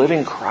Spirit of the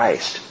living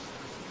Christ,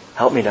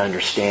 help me to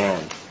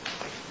understand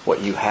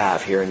what you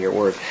have here in your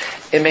Word.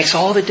 It makes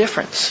all the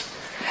difference.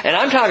 And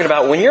I'm talking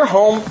about when you're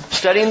home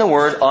studying the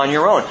Word on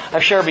your own.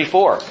 I've shared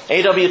before,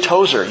 A.W.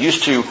 Tozer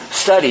used to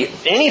study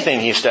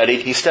anything he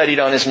studied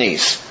on his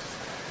knees.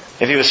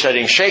 If he was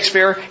studying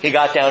Shakespeare, he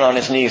got down on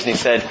his knees and he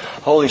said,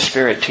 Holy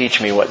Spirit,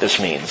 teach me what this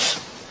means.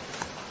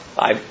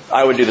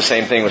 I would do the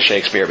same thing with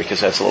Shakespeare because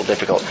that's a little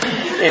difficult.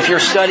 If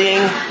you're studying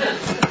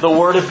the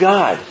Word of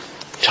God,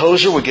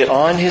 Tozer would get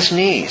on his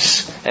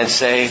knees and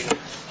say,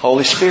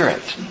 Holy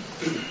Spirit,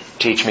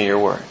 teach me your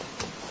Word.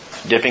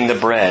 Dipping the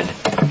bread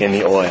in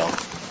the oil.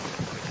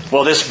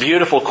 Well, this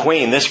beautiful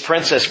queen, this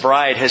princess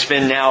bride has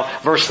been now,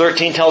 verse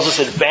 13 tells us,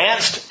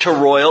 advanced to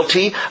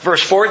royalty.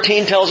 Verse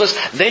 14 tells us,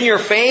 then your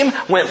fame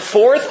went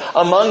forth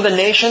among the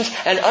nations,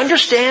 and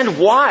understand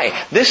why.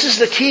 This is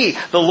the key.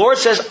 The Lord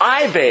says,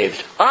 I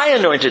bathed, I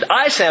anointed,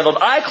 I sandaled,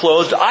 I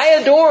clothed, I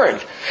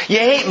adorned. Ye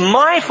ate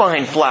my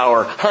fine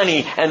flour,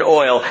 honey, and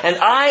oil, and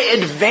I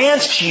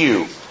advanced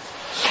you.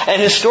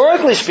 And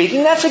historically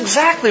speaking, that's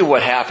exactly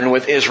what happened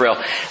with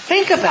Israel.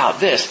 Think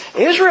about this.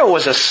 Israel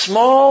was a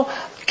small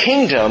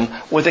kingdom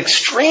with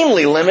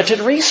extremely limited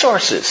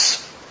resources.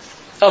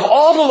 Of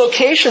all the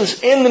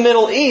locations in the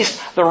Middle East,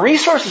 the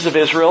resources of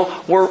Israel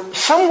were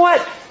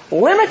somewhat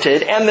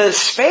limited, and the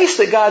space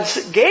that God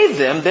gave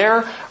them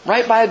there,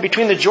 right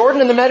between the Jordan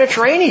and the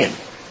Mediterranean.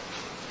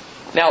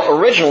 Now,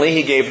 originally,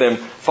 He gave them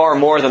far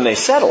more than they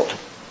settled.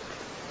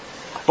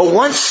 But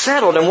once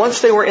settled and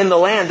once they were in the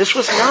land, this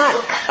was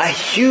not a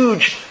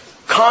huge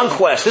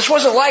conquest. This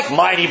wasn't like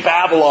mighty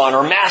Babylon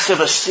or massive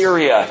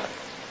Assyria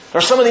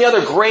or some of the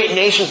other great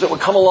nations that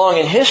would come along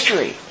in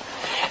history.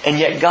 And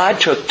yet God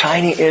took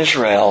tiny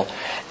Israel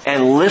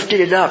and lifted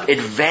it up,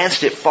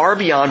 advanced it far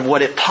beyond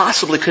what it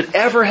possibly could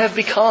ever have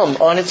become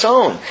on its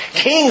own.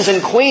 Kings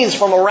and queens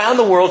from around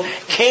the world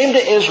came to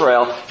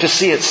Israel to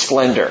see its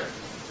splendor.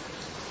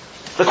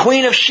 The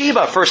Queen of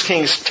Sheba, 1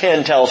 Kings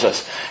 10 tells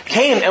us,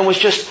 came and was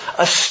just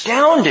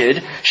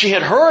astounded. She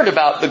had heard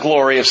about the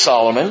glory of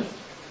Solomon.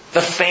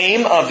 The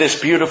fame of this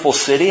beautiful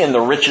city and the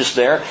riches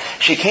there,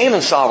 she came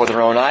and saw with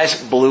her own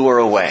eyes, blew her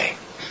away.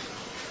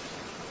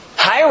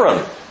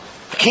 Hiram,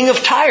 king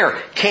of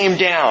Tyre, came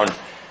down.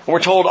 We're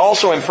told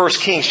also in 1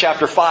 Kings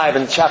chapter 5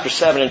 and chapter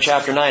 7 and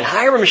chapter 9,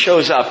 Hiram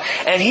shows up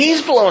and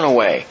he's blown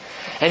away.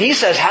 And he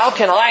says, how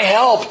can I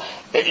help,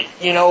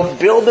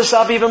 build this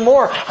up even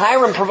more?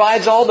 Hiram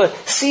provides all the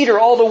cedar,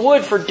 all the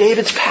wood for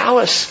David's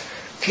palace.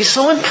 He's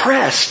so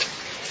impressed.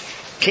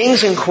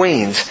 Kings and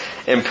queens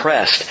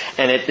impressed.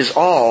 And it is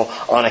all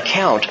on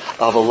account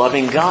of a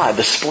loving God,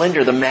 the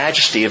splendor, the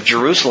majesty of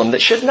Jerusalem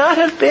that should not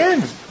have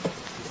been.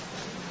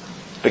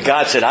 But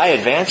God said, I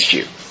advanced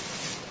you.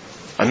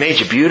 I made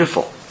you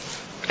beautiful.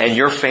 And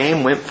your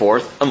fame went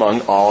forth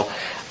among all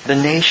the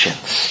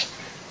nations.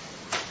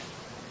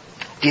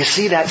 Do you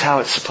see that's how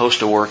it's supposed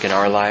to work in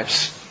our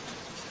lives?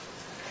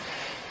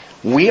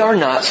 We are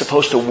not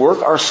supposed to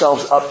work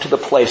ourselves up to the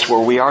place where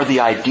we are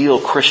the ideal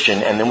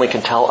Christian and then we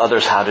can tell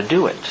others how to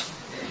do it.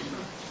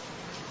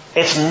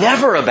 It's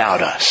never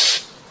about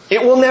us.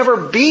 It will never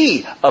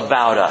be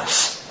about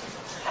us.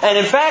 And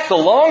in fact, the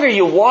longer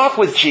you walk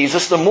with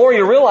Jesus, the more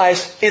you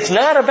realize it's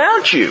not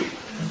about you.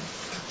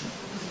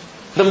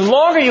 The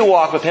longer you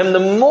walk with Him,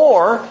 the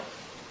more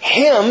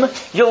Him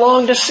you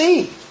long to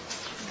see.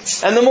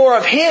 And the more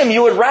of Him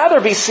you would rather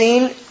be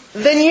seen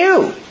than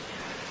you.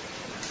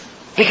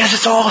 Because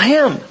it's all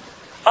Him.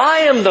 I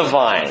am the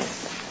vine,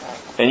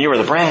 and you are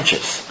the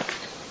branches.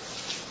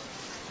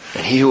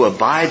 And he who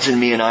abides in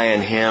me and I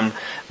in him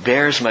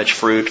bears much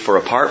fruit, for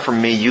apart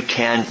from me you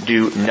can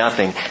do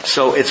nothing.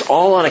 So it's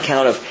all on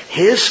account of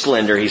His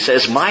splendor, he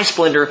says, my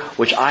splendor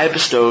which I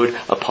bestowed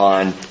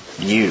upon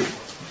you.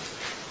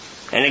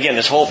 And again,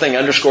 this whole thing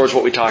underscores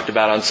what we talked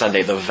about on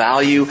Sunday. The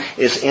value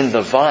is in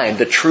the vine,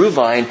 the true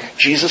vine,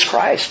 Jesus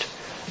Christ.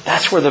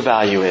 That's where the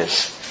value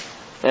is.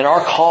 And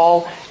our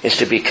call is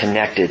to be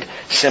connected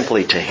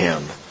simply to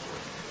Him.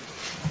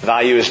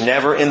 Value is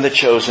never in the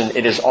chosen,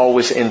 it is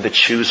always in the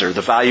chooser.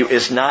 The value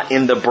is not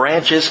in the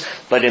branches,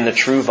 but in the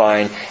true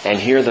vine. And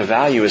here the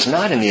value is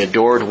not in the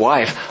adored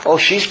wife. Oh,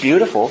 she's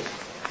beautiful.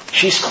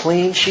 She's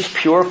clean, she's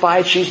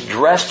purified, she's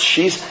dressed,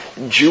 she's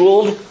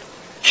jeweled.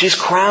 She's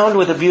crowned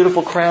with a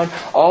beautiful crown.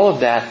 All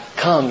of that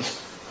comes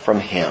from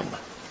Him.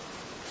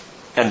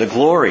 And the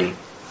glory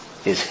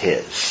is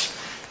His.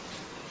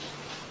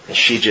 And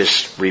she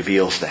just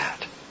reveals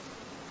that.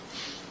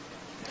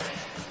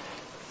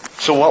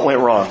 So what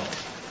went wrong?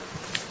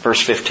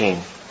 Verse 15.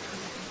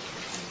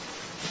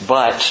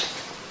 But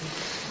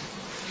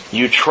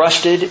you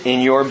trusted in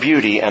your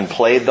beauty and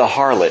played the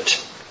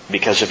harlot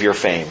because of your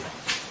fame.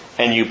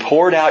 And you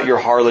poured out your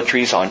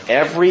harlotries on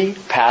every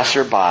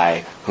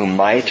passerby who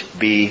might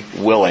be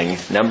willing.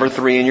 Number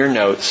 3 in your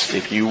notes,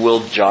 if you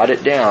will jot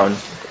it down,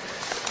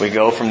 we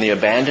go from the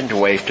abandoned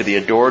waif to the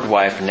adored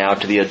wife, now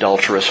to the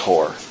adulterous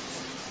whore.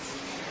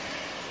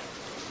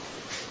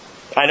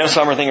 I know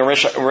some are thinking,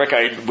 Rick,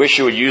 I wish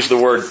you would use the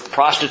word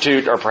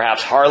prostitute or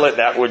perhaps harlot.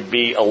 That would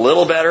be a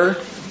little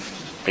better,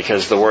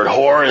 because the word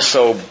whore is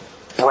so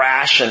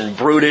brash and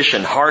brutish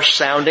and harsh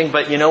sounding.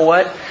 But you know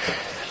what?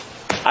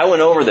 I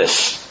went over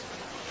this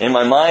in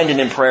my mind and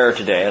in prayer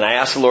today, and I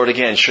asked the Lord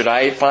again, should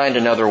I find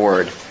another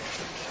word?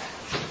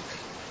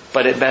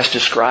 But it best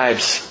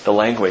describes the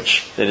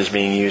language that is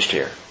being used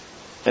here.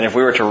 And if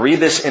we were to read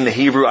this in the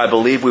Hebrew, I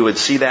believe we would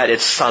see that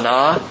it's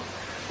sanah,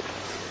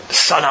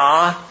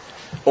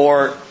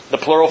 or the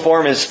plural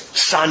form is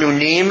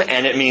sanunim,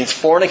 and it means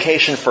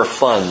fornication for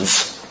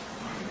funds,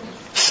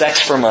 sex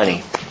for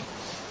money.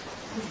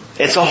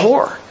 It's a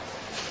whore.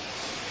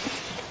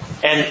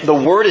 And the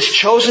word is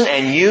chosen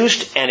and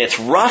used, and it's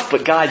rough,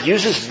 but God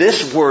uses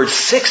this word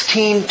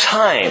 16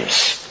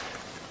 times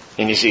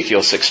in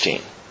Ezekiel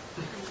 16.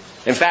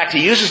 In fact,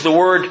 He uses the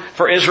word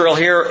for Israel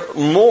here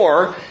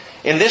more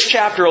in this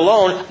chapter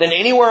alone than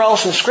anywhere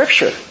else in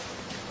Scripture.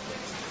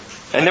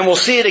 And then we'll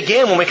see it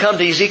again when we come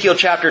to Ezekiel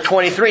chapter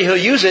 23. He'll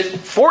use it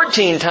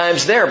 14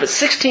 times there, but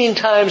 16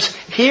 times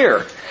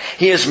here.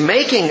 He is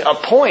making a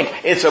point.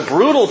 It's a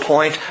brutal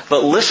point,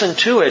 but listen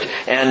to it.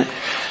 And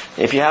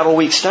if you have a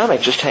weak stomach,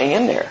 just hang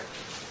in there.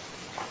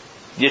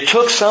 You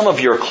took some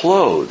of your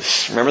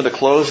clothes. Remember the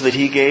clothes that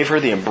He gave her,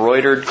 the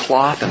embroidered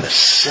cloth and the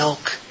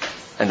silk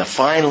and the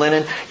fine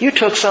linen? You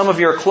took some of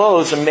your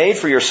clothes and made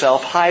for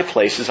yourself high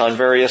places of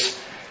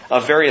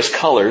various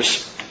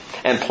colors,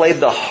 and played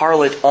the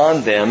harlot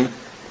on them,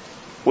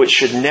 which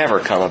should never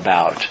come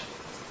about,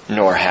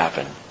 nor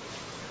happen.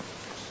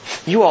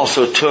 You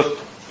also took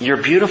your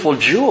beautiful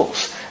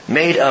jewels,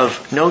 made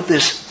of, note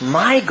this,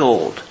 my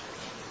gold,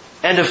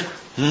 and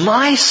of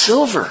my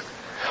silver,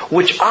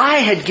 which I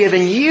had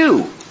given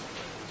you,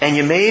 and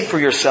you made for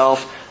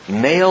yourself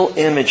male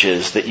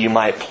images that you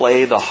might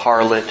play the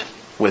harlot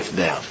with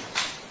them.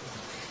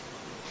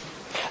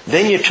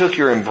 Then you took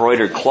your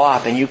embroidered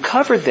cloth and you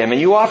covered them,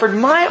 and you offered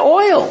my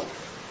oil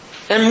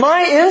and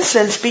my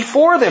incense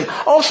before them.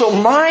 Also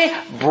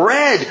my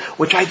bread,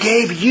 which I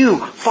gave you,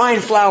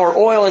 fine flour,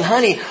 oil, and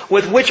honey,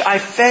 with which I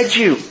fed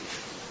you.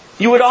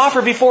 You would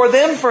offer before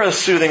them for a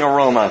soothing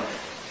aroma.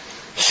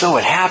 So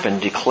it happened,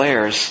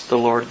 declares the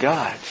Lord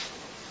God.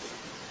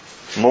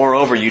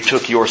 Moreover, you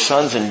took your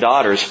sons and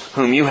daughters,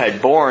 whom you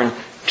had borne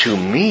to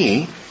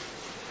me,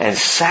 and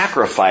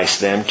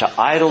sacrificed them to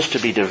idols to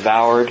be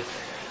devoured.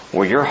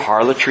 Were your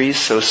harlotries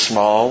so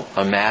small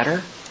a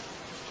matter?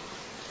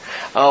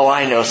 Oh,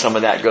 I know some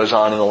of that goes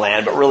on in the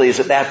land, but really, is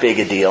it that big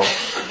a deal?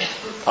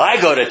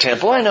 I go to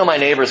temple. I know my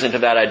neighbor's into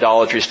that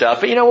idolatry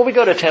stuff, but we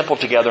go to temple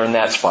together and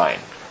that's fine.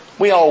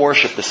 We all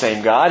worship the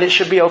same God. It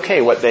should be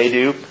okay what they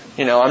do.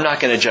 I'm not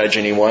going to judge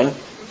anyone.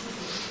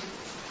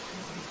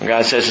 And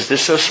God says, is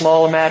this so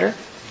small a matter?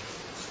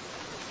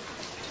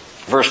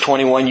 Verse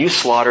 21, you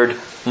slaughtered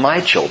my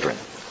children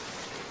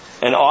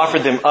and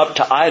offered them up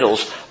to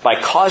idols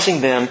by causing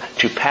them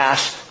to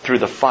pass through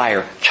the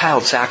fire.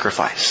 Child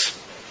sacrifice.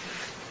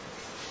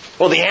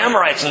 Well, the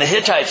Amorites and the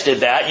Hittites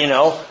did that,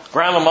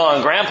 Grandmama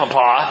and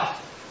Grandpapa,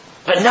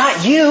 but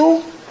not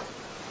you.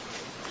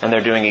 And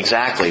they're doing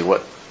exactly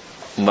what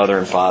mother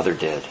and father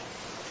did.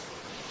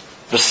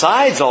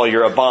 Besides all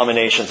your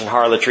abominations and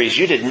harlotries,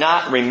 you did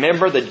not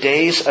remember the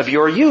days of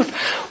your youth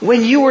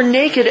when you were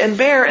naked and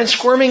bare and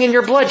squirming in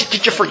your blood.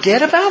 Did you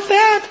forget about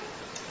that?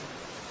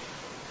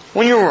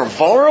 When you were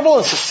vulnerable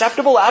and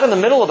susceptible out in the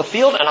middle of the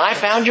field and I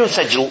found you and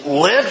said you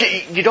lived?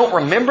 You don't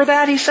remember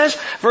that, he says?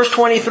 Verse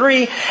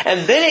 23,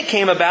 and then it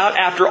came about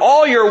after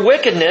all your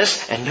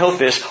wickedness, and note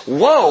this,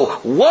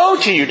 woe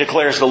to you,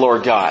 declares the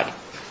Lord God.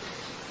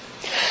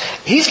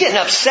 He's getting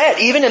upset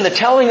even in the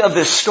telling of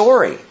this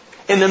story.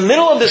 In the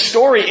middle of this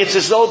story, it's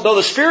as though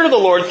the Spirit of the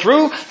Lord,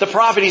 through the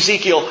prophet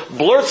Ezekiel,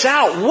 blurts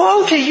out,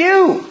 woe to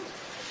you!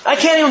 I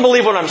can't even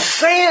believe what I'm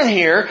saying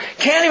here.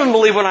 Can't even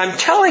believe what I'm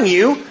telling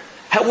you.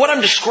 What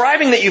I'm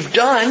describing that you've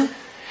done.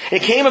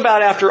 It came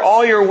about after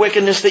all your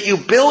wickedness that you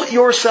built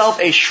yourself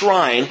a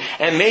shrine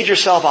and made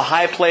yourself a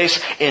high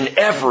place in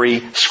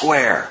every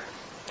square.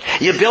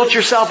 You built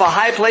yourself a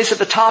high place at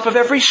the top of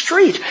every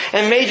street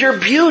and made your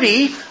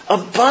beauty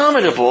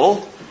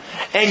abominable.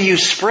 And you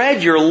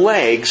spread your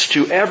legs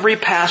to every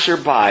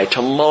passerby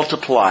to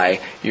multiply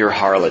your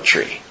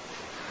harlotry.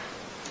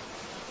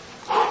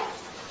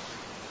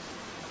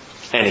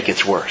 And it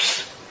gets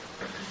worse.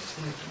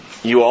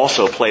 You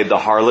also played the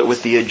harlot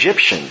with the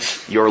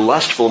Egyptians, your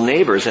lustful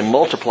neighbors, and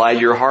multiplied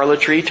your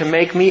harlotry to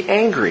make me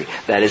angry.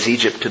 That is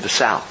Egypt to the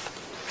south.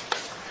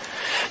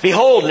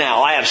 Behold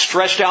now, I have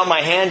stretched out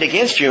my hand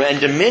against you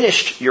and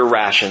diminished your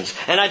rations,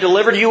 and I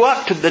delivered you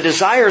up to the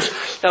desires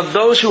of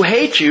those who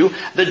hate you,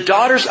 the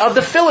daughters of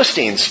the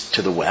Philistines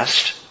to the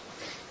west,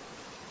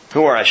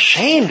 who are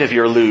ashamed of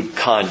your lewd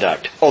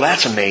conduct. Oh,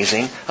 that's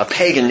amazing. A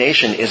pagan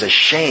nation is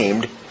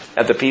ashamed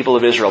of the people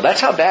of Israel.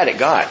 That's how bad it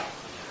got.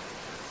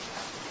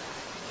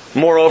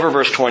 Moreover,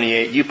 verse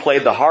 28, you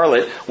played the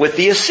harlot with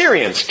the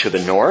Assyrians to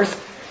the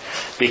north.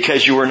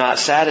 Because you were not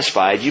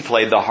satisfied, you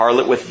played the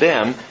harlot with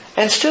them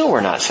and still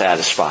were not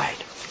satisfied.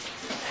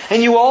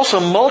 And you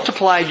also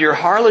multiplied your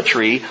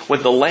harlotry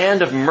with the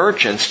land of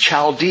merchants,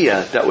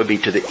 Chaldea, that would be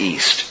to the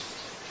east.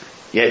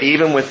 Yet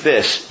even with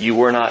this, you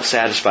were not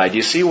satisfied.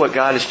 You see what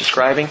God is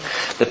describing?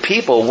 The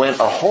people went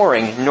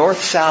a-whoring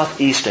north,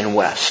 south, east, and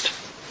west.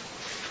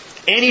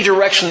 Any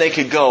direction they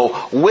could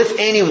go with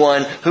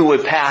anyone who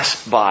would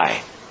pass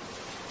by.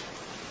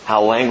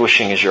 How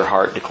languishing is your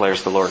heart,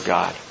 declares the Lord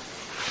God.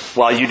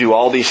 While you do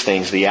all these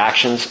things, the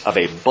actions of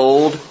a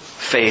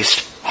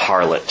bold-faced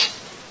harlot.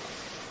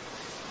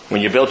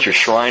 When you built your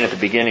shrine at the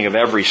beginning of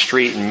every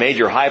street and made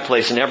your high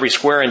place in every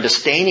square and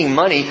disdaining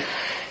money,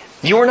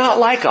 you were not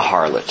like a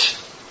harlot.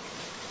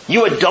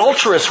 You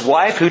adulterous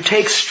wife who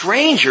takes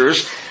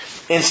strangers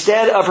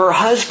instead of her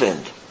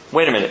husband.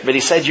 Wait a minute, but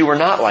he said you were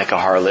not like a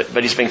harlot,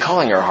 but he's been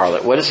calling her a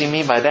harlot. What does he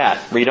mean by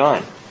that? Read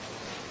on.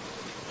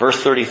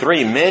 Verse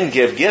 33, men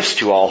give gifts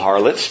to all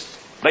harlots,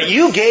 but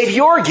you gave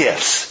your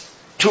gifts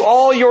to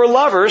all your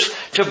lovers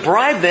to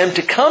bribe them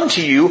to come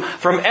to you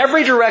from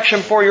every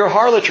direction for your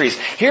harlotries.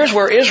 Here's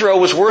where Israel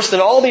was worse than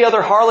all the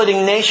other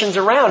harloting nations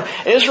around.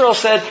 Israel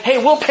said,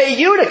 hey, we'll pay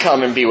you to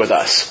come and be with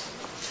us.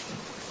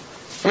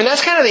 I mean,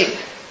 that's kind of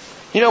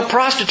the,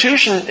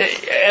 prostitution,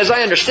 as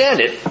I understand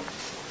it.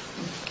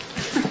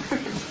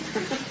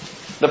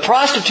 The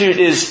prostitute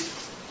is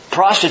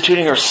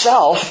prostituting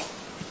herself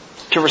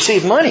to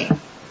receive money.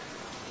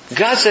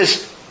 God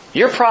says,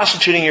 you're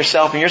prostituting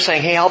yourself and you're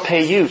saying, hey, I'll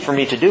pay you for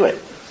me to do it.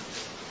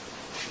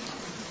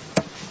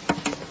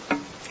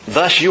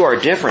 Thus you are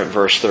different,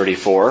 verse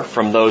 34,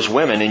 from those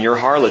women in your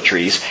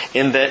harlotries,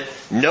 in that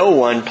no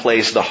one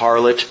plays the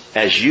harlot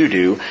as you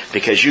do,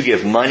 because you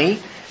give money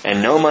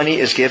and no money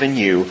is given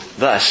you.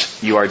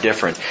 Thus you are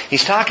different.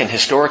 He's talking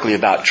historically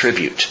about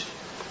tribute.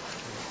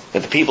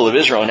 That the people of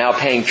Israel are now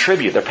paying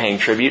tribute. They're paying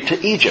tribute to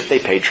Egypt. They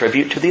paid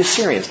tribute to the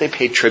Assyrians. They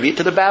paid tribute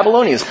to the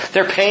Babylonians.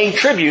 They're paying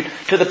tribute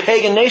to the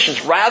pagan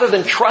nations rather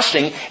than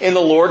trusting in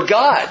the Lord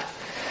God.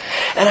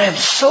 And I am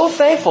so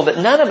thankful that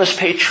none of us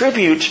pay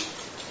tribute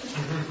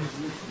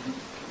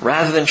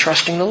rather than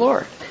trusting the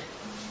Lord.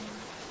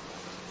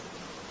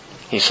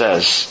 He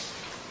says,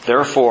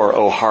 therefore,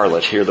 O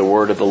harlot, hear the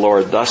word of the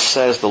Lord. Thus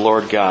says the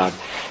Lord God,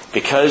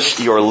 because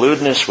your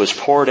lewdness was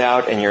poured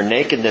out and your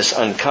nakedness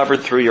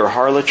uncovered through your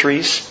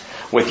harlotries,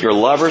 with your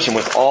lovers and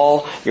with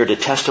all your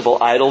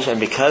detestable idols, and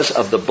because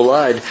of the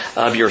blood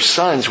of your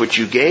sons which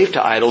you gave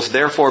to idols.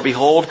 Therefore,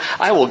 behold,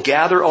 I will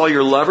gather all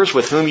your lovers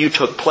with whom you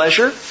took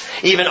pleasure,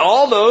 even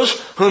all those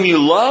whom you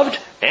loved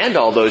and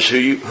all those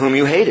whom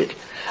you hated.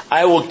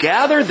 I will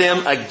gather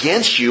them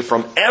against you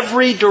from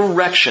every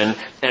direction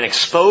and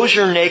expose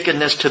your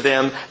nakedness to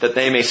them, that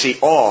they may see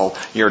all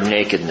your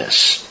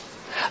nakedness.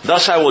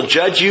 Thus I will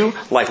judge you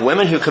like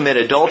women who commit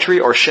adultery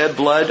or shed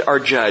blood are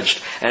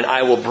judged, and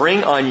I will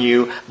bring on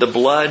you the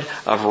blood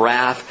of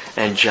wrath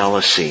and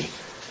jealousy.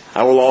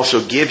 I will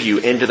also give you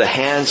into the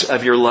hands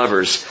of your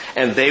lovers,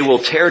 and they will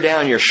tear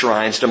down your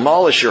shrines,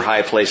 demolish your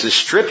high places,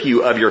 strip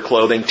you of your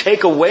clothing,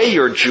 take away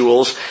your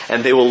jewels,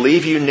 and they will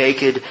leave you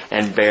naked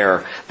and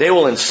bare. They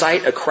will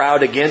incite a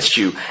crowd against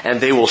you,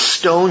 and they will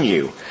stone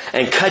you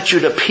and cut you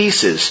to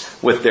pieces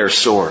with their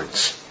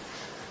swords.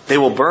 They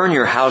will burn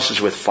your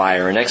houses with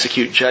fire and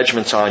execute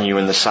judgments on you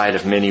in the sight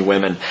of many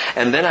women.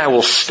 And then I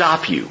will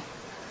stop you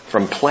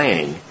from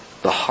playing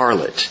the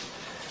harlot.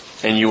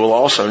 And you will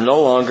also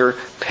no longer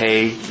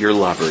pay your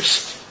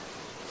lovers.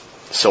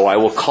 So I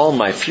will calm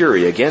my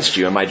fury against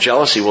you, and my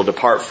jealousy will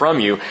depart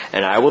from you,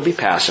 and I will be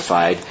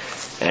pacified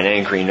and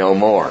angry no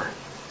more.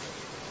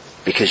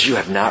 Because you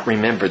have not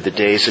remembered the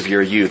days of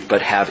your youth,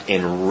 but have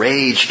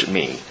enraged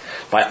me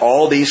by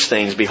all these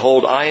things.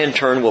 Behold, I in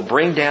turn will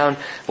bring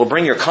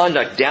your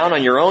conduct down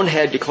on your own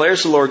head,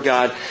 declares the Lord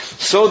God,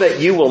 so that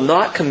you will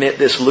not commit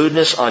this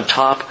lewdness on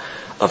top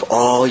of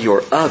all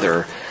your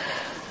other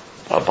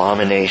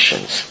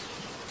abominations.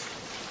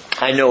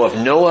 I know of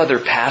no other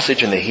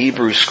passage in the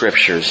Hebrew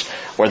Scriptures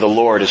where the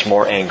Lord is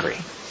more angry,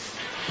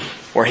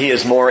 where He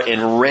is more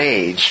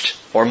enraged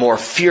or more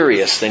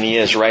furious than He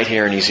is right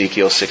here in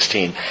Ezekiel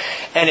 16.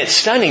 And it's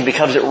stunning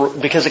because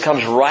it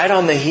comes right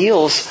on the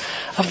heels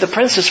of the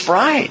Princess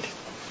Bride,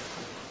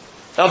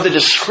 of the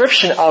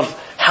description of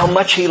how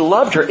much He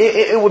loved her.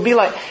 It would be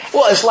like,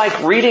 it's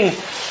like reading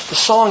the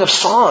Song of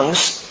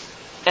Songs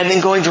and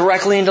then going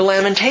directly into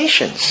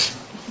Lamentations.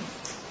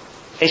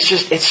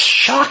 It's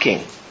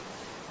shocking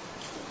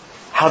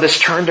how this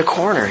turned a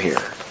corner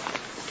here.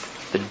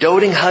 The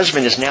doting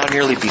husband is now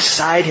nearly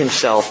beside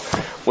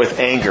himself with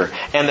anger.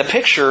 And the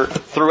picture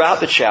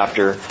throughout the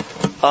chapter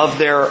of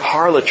their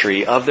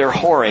harlotry, of their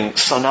whoring,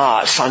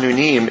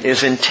 sanunim,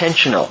 is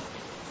intentional.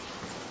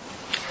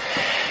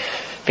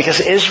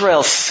 Because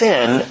Israel's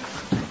sin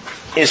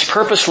is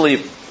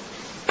purposely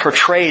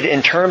portrayed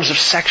in terms of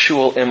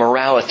sexual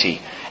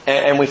immorality.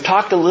 And we've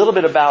talked a little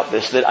bit about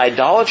this, that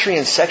idolatry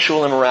and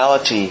sexual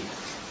immorality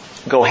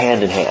go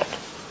hand in hand.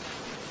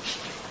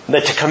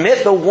 That to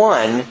commit the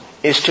one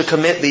is to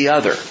commit the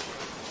other.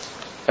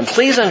 And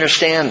please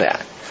understand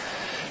that.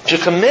 To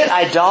commit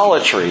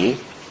idolatry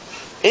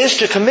is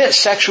to commit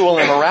sexual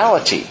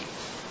immorality.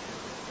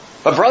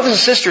 But brothers and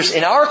sisters,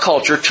 in our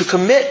culture, to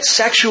commit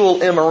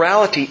sexual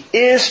immorality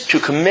is to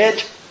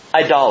commit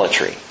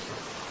idolatry.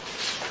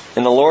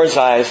 In the Lord's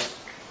eyes,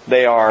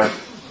 they are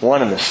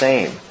one and the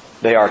same.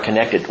 They are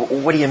connected.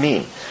 What do you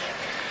mean?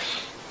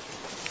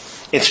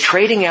 It's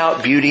trading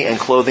out beauty and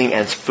clothing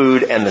and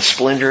food and the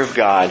splendor of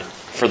God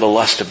for the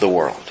lust of the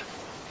world.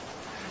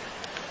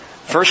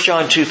 1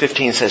 John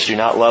 2:15 says, Do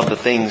not love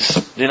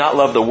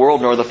the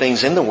world nor the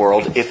things in the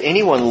world. If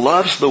anyone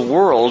loves the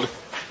world,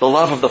 the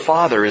love of the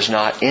Father is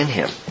not in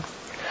him.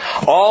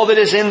 All that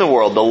is in the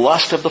world, the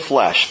lust of the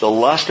flesh, the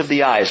lust of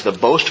the eyes, the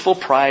boastful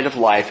pride of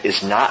life,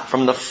 is not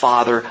from the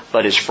Father,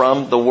 but is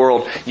from the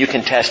world. You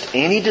can test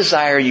any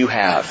desire you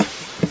have.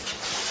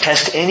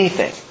 Test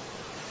anything.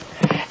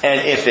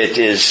 And if it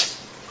is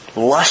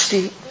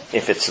lusty,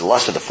 if it's the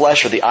lust of the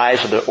flesh or the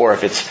eyes, or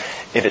if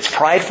it's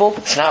prideful,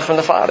 it's not from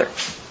the Father.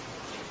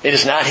 It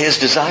is not His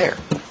desire.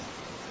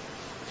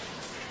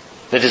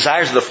 The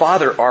desires of the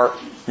Father are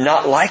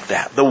not like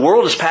that. The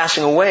world is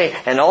passing away,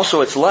 and also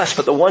its lust,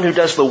 but the one who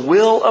does the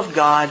will of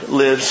God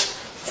lives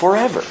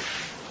forever.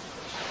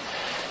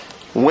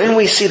 When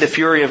we see the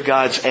fury of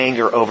God's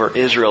anger over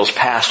Israel's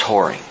past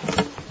whoring,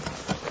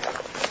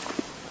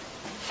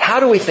 how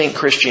do we think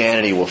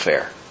Christianity will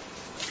fare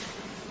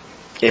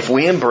if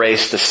we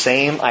embrace the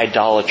same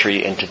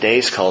idolatry in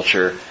today's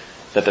culture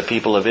that the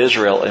people of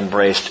Israel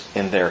embraced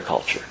in their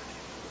culture?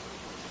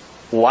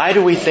 Why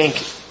do we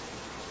think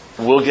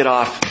we'll get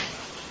off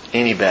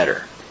any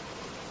better?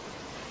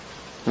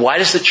 Why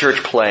does the church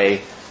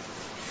play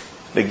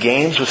the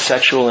games with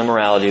sexual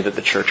immorality that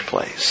the church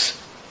plays?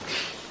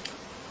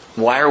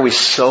 Why are we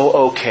so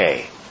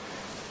okay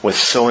with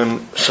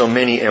so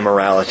many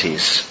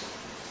immoralities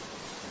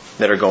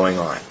that are going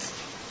on?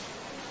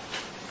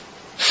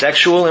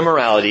 Sexual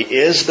immorality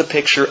is the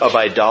picture of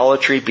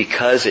idolatry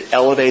because it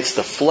elevates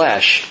the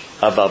flesh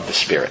above the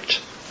spirit.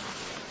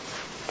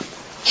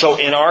 So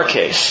in our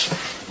case,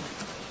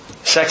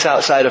 sex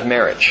outside of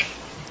marriage,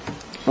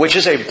 which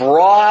is a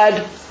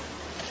broad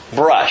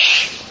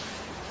brush.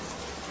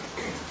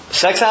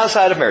 Sex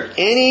outside of marriage.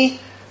 Any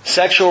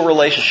sexual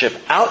relationship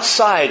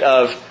outside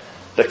of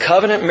the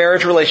covenant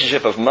marriage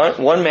relationship of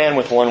one man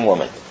with one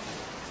woman,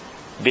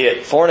 be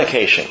it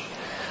fornication,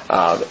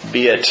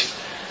 be it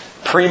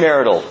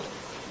premarital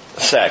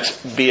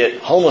sex, be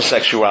it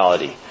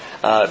homosexuality,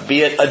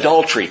 be it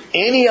adultery,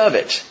 any of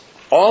it,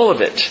 all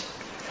of it,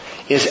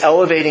 is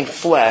elevating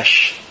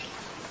flesh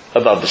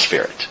above the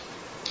Spirit.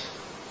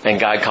 And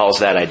God calls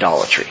that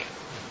idolatry.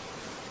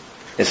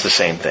 It's the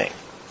same thing.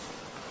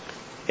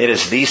 It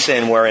is the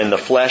sin wherein the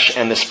flesh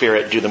and the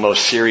Spirit do the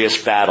most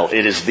serious battle.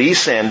 It is the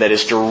sin that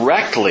is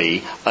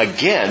directly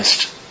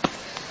against,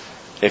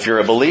 if you're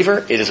a believer,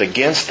 it is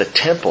against the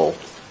temple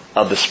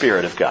of the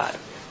Spirit of God.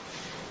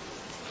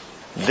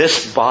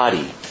 This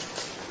body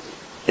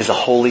is a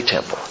holy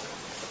temple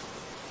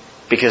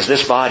because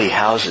this body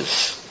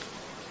houses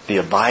the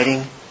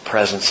abiding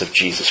presence of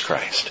Jesus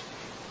Christ.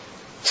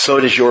 So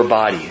does your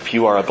body. If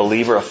you are a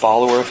believer, a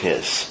follower of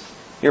His,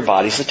 your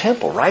body's the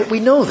temple, right? We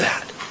know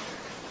that.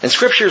 And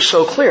Scripture is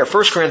so clear.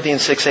 1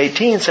 Corinthians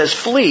 6:18 says,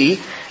 flee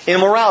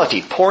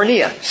immorality,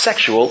 porneia,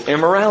 sexual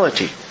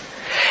immorality.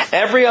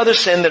 Every other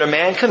sin that a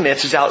man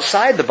commits is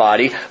outside the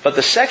body, but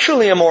the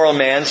sexually immoral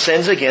man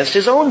sins against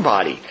his own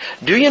body.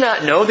 Do you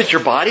not know that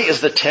your body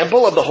is the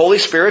temple of the Holy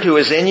Spirit who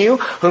is in you,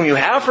 whom you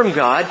have from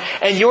God,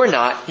 and you are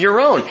not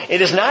your own? It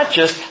is not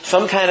just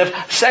some kind of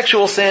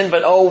sexual sin,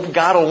 but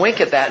God will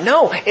wink at that.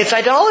 No, it's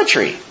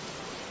idolatry.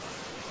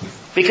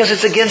 Because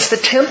it's against the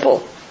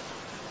temple.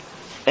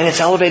 And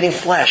it's elevating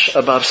flesh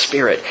above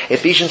spirit.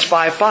 Ephesians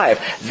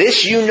 5:5.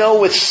 This you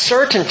know with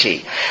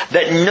certainty,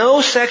 that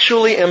no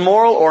sexually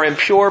immoral or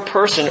impure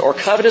person or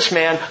covetous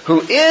man who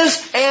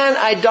is an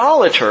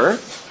idolater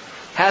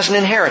has an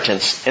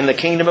inheritance in the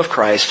kingdom of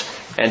Christ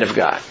and of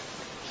God.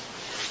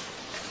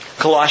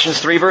 Colossians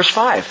 3 verse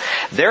 5.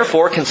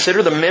 Therefore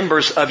consider the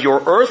members of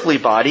your earthly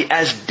body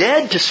as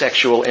dead to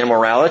sexual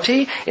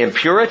immorality,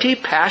 impurity,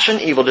 passion,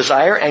 evil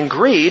desire, and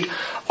greed,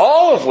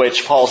 all of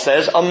which, Paul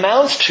says,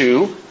 amounts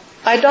to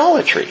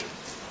idolatry.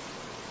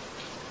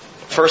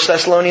 1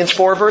 Thessalonians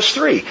 4 verse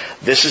 3.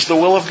 This is the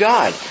will of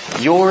God,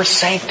 your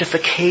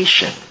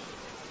sanctification.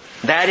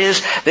 That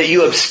is, that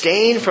you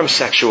abstain from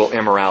sexual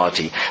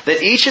immorality,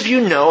 that each of you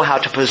know how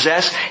to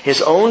possess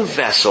his own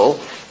vessel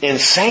in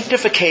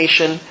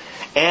sanctification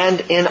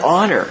and in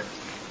honor,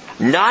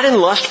 not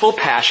in lustful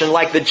passion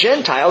like the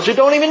Gentiles who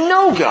don't even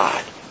know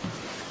God.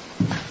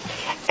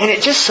 And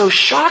it just so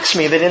shocks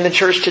me that in the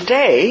church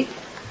today,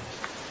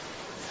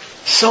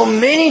 so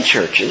many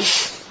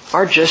churches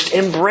are just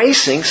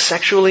embracing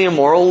sexually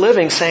immoral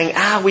living, saying,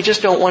 we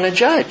just don't want to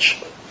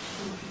judge.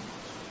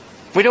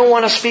 We don't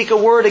want to speak a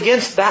word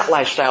against that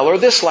lifestyle or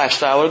this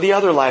lifestyle or the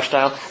other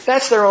lifestyle.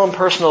 That's their own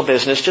personal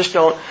business. Just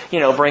don't,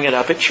 bring it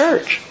up at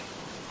church.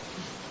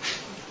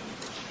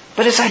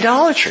 But it's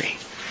idolatry.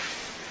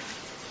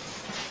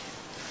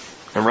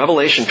 And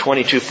Revelation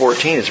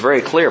 22:14 is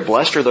very clear.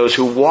 Blessed are those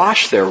who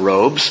wash their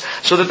robes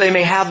so that they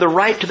may have the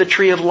right to the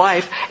tree of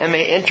life and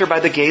may enter by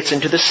the gates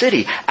into the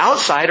city.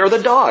 Outside are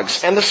the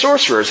dogs and the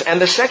sorcerers and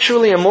the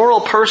sexually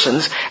immoral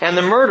persons and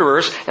the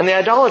murderers and the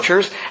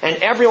idolaters and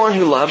everyone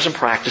who loves and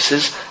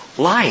practices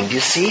lying. Do you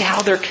see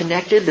how they're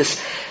connected?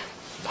 This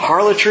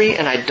harlotry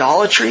and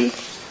idolatry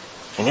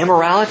and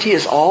immorality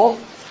is all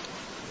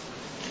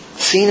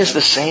seen as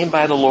the same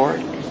by the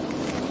Lord.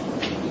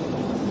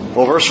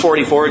 Well, verse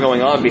 44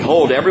 going on,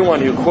 behold, everyone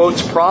who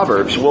quotes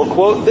Proverbs will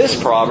quote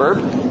this proverb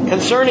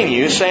concerning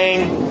you,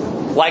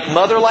 saying, like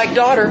mother, like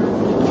daughter,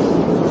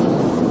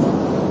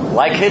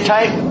 like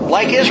Hittite,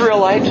 like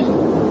Israelite.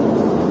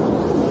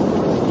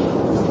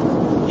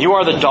 You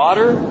are the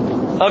daughter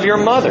of your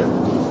mother,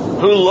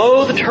 who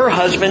loathed her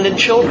husband and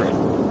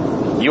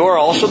children. You are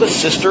also the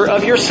sister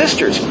of your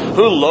sisters,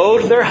 who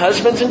loathed their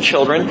husbands and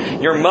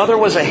children. Your mother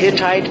was a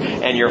Hittite,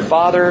 and your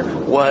father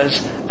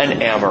was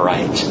an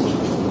Amorite.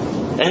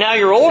 And now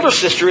your older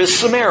sister is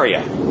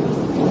Samaria,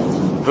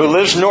 who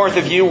lives north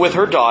of you with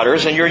her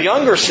daughters, and your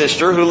younger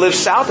sister, who lives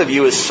south of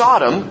you, is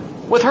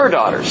Sodom with her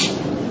daughters.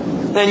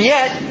 And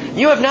yet,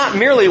 you have not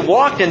merely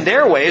walked in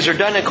their ways or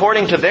done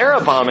according to their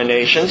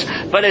abominations,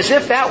 but as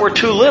if that were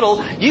too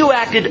little, you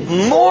acted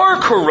more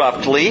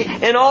corruptly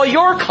in all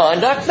your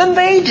conduct than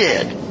they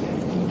did.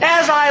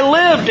 As I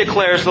live,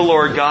 declares the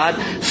Lord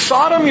God,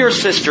 Sodom your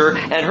sister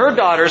and her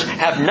daughters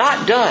have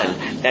not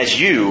done as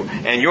you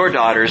and your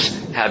daughters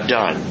have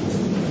done.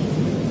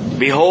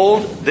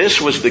 Behold, this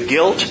was the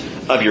guilt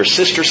of your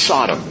sister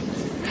Sodom.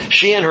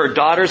 She and her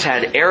daughters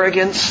had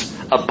arrogance,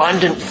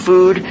 abundant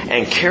food,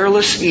 and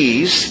careless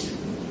ease,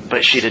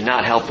 but she did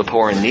not help the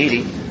poor and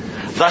needy.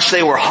 Thus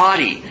they were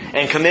haughty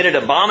and committed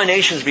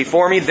abominations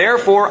before me.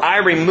 Therefore I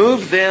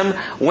removed them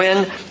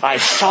when I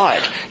saw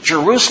it.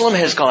 Jerusalem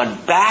has gone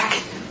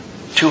back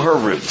to her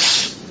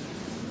roots.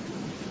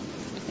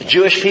 The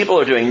Jewish people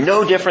are doing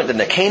no different than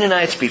the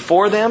Canaanites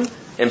before them.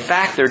 In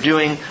fact, they're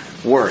doing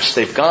worse.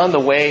 They've gone the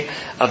way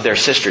of their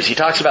sisters. He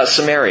talks about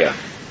Samaria,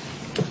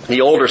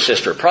 the older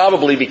sister,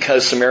 probably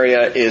because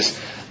Samaria is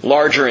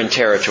larger in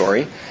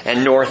territory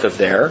and north of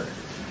there,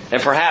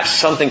 and perhaps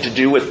something to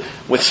do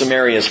with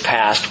Samaria's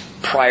past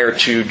prior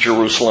to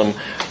Jerusalem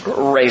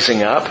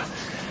raising up.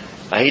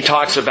 He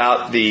talks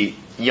about the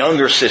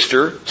younger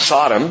sister,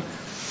 Sodom,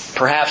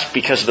 perhaps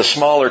because of the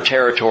smaller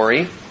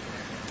territory.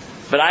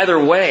 But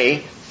either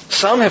way,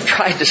 some have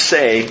tried to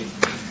say,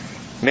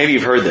 maybe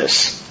you've heard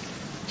this,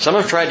 Some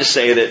have tried to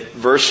say that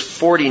verse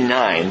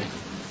 49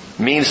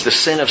 means the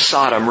sin of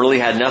Sodom really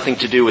had nothing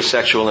to do with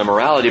sexual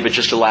immorality, but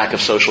just a lack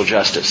of social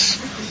justice.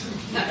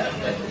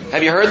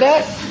 Have you heard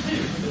that?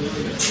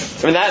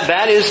 I mean,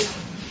 that is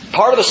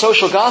part of the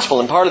social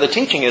gospel, and part of the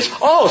teaching is,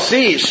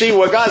 see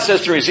what God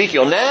says through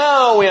Ezekiel.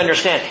 Now we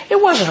understand.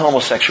 It wasn't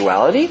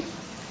homosexuality.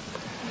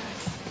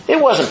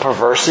 It wasn't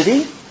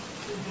perversity.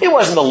 It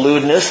wasn't the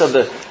lewdness of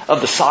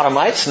the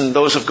Sodomites and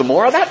those of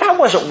Gomorrah. That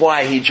wasn't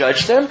why He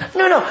judged them.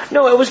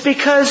 No, it was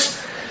because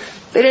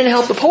they didn't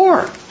help the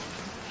poor.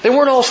 They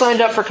weren't all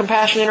signed up for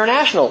Compassion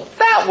International.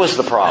 That was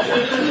the problem.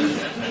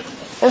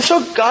 And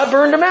so God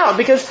burned them out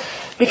because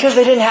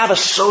they didn't have a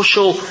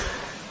social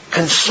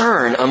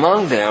concern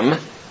among them.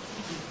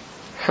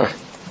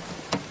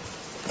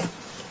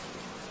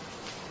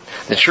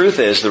 The truth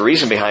is, the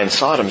reason behind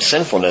Sodom's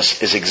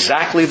sinfulness is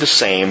exactly the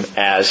same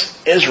as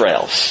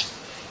Israel's.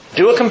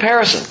 Do a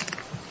comparison.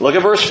 Look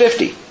at verse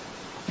 50.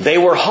 They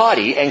were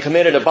haughty and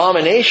committed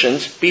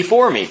abominations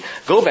before me.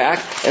 Go back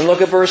and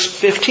look at verse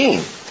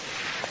 15.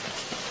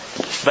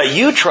 But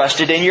you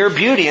trusted in your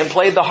beauty and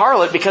played the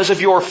harlot because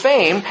of your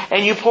fame,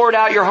 and you poured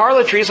out your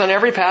harlotries on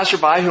every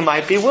passerby who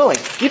might be willing.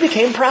 You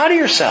became proud of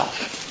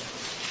yourself.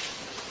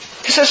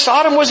 He says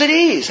Sodom was at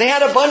ease. They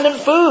had abundant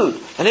food,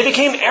 and they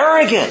became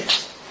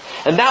arrogant.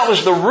 And that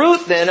was the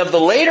root then of the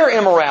later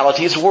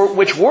immoralities,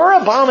 which were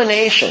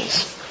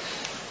abominations,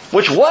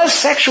 which was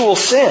sexual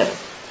sin,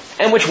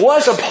 and which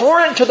was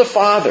abhorrent to the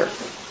Father.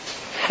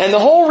 And the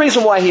whole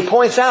reason why he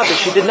points out that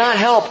she did not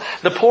help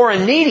the poor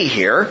and needy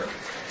here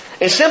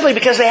is simply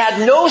because they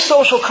had no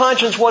social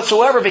conscience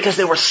whatsoever, because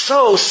they were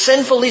so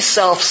sinfully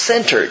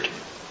self-centered.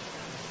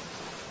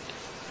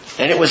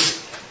 And it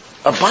was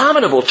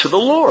abominable to the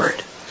Lord.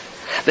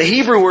 The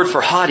Hebrew word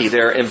for haughty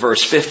there in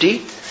verse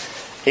 50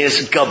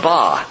 is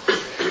gabah.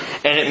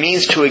 And it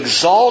means to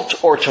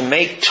exalt or to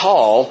make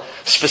tall.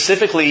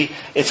 Specifically,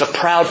 it's a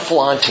proud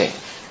flaunting.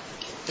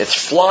 It's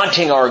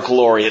flaunting our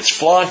glory. It's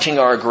flaunting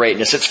our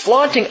greatness. It's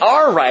flaunting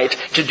our right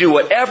to do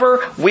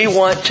whatever we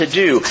want to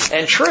do.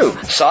 And true,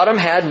 Sodom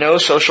had no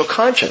social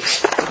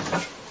conscience.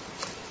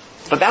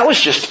 But that was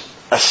just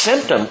a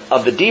symptom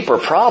of the deeper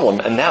problem,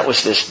 and that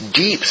was this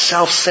deep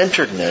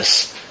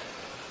self-centeredness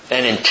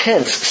and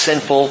intense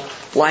sinful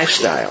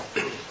lifestyle.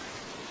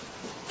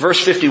 Verse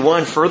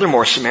 51,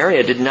 furthermore,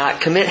 Samaria did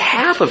not commit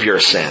half of your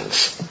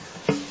sins,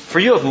 for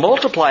you have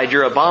multiplied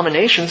your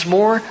abominations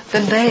more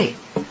than they.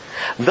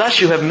 Thus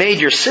you have made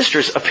your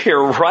sisters appear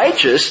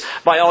righteous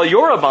by all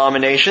your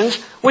abominations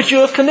which you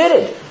have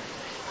committed.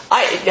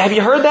 Have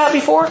you heard that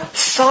before?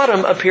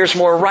 Sodom appears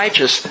more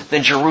righteous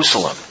than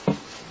Jerusalem.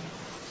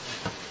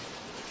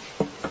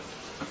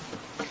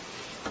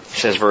 He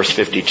says, verse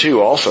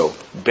 52 also,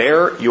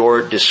 bear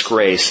your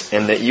disgrace,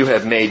 and that you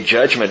have made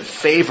judgment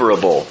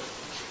favorable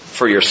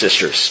for your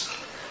sisters.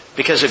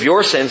 Because of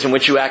your sins in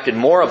which you acted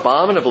more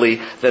abominably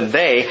than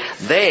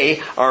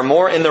they are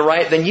more in the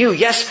right than you.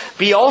 Yes,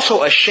 be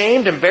also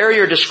ashamed and bear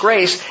your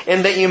disgrace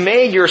in that you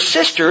made your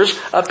sisters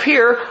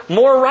appear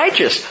more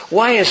righteous.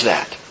 Why is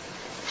that?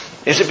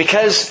 Is it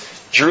because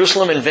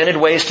Jerusalem invented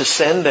ways to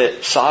sin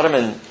that Sodom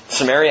and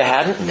Samaria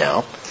hadn't?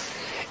 No.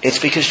 It's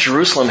because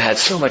Jerusalem had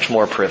so much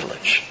more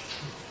privilege.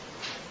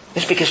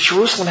 It's because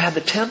Jerusalem had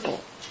the temple.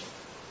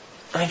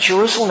 I mean,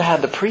 Jerusalem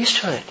had the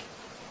priesthood.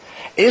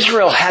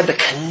 Israel had the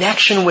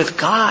connection with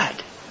God.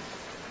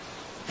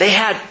 They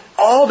had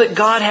all that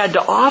God had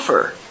to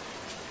offer.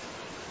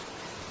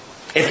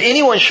 If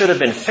anyone should have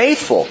been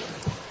faithful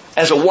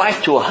as a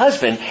wife to a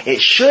husband,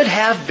 it should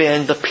have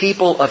been the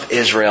people of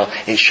Israel.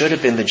 It should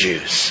have been the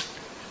Jews.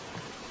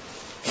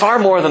 Far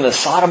more than the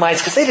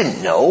Sodomites, because they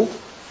didn't know.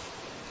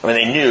 I mean,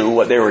 they knew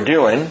what they were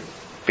doing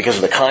because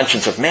of the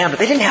conscience of man, but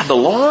they didn't have the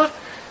law.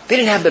 They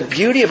didn't have the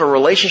beauty of a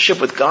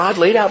relationship with God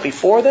laid out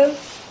before them.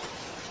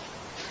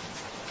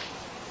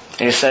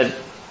 And he said,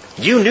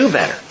 you knew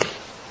better.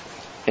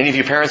 Any of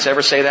you parents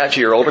ever say that to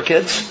your older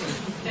kids?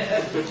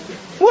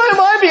 Why am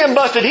I being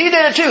busted? He did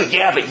it too.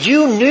 Yeah, but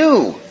you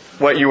knew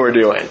what you were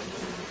doing.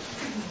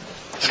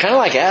 It's kind of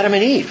like Adam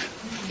and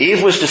Eve.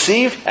 Eve was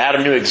deceived.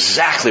 Adam knew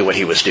exactly what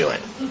he was doing.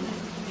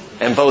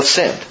 And both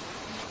sinned.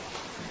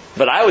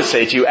 But I would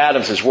say to you,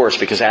 Adam's is worse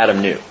because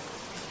Adam knew.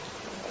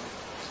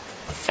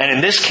 And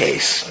in this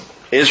case,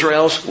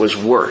 Israel's was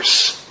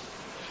worse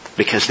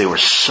because they were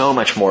so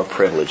much more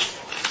privileged.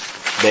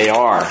 They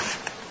are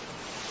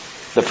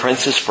the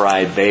princess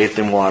bride, bathed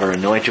in water,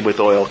 anointed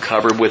with oil,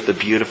 covered with the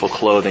beautiful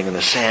clothing and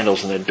the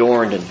sandals, and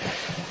adorned and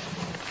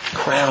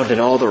crowned and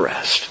all the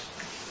rest.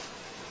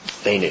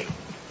 They knew.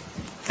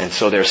 And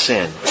so their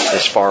sin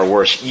is far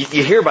worse.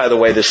 You hear, by the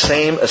way, the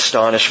same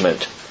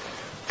astonishment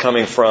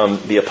coming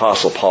from the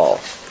Apostle Paul.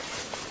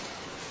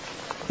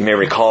 You may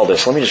recall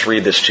this. Let me just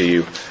read this to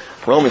you.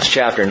 Romans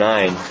chapter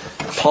 9,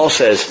 Paul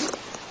says,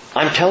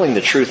 I'm telling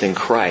the truth in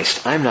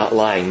Christ. I'm not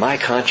lying. My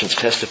conscience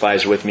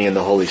testifies with me in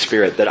the Holy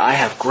Spirit that I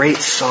have great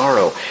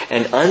sorrow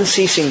and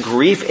unceasing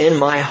grief in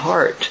my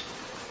heart.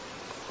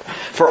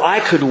 For I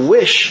could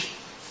wish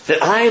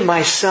that I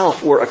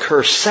myself were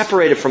accursed,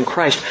 separated from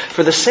Christ,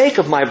 for the sake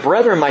of my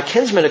brethren, my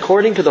kinsmen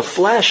according to the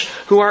flesh,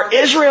 who are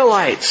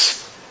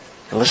Israelites.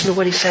 And listen to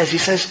what he says. He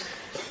says,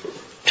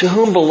 to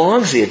whom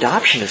belongs the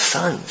adoption as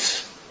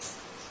sons,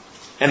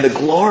 and the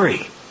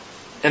glory,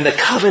 and the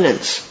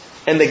covenants,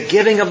 and the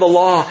giving of the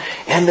law,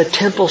 and the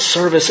temple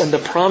service, and the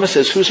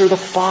promises, whose are the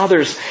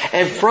fathers,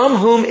 and from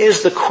whom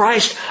is the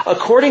Christ,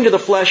 according to the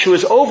flesh, who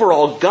is over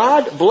all,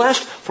 God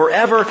blessed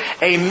forever.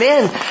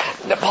 Amen.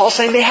 Paul's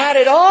saying they had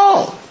it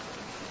all.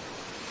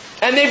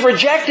 And they've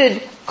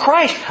rejected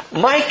Christ.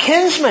 My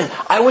kinsmen,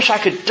 I wish I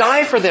could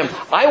die for them.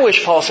 I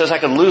wish, Paul says, I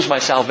could lose my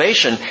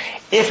salvation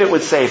if it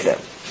would save them.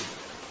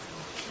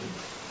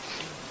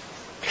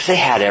 Because they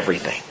had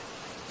everything.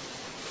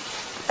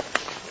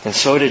 And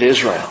so did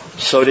Israel.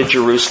 So did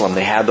Jerusalem.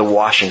 They had the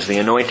washings, the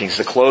anointings,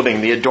 the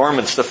clothing, the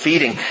adornments, the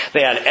feeding.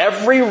 They had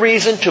every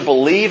reason to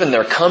believe in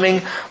their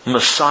coming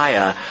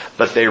Messiah,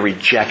 but they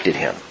rejected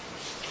Him.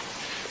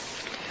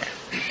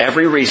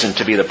 Every reason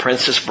to be the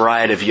princess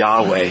bride of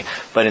Yahweh,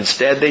 but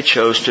instead they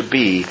chose to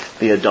be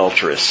the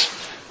adulterous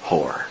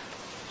whore.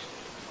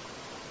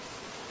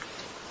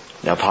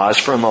 Now pause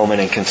for a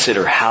moment and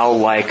consider how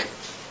like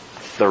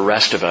the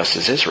rest of us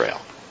is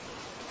Israel.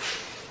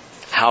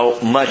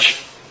 How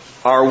much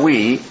are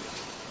we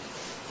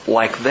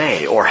like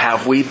they, or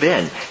have we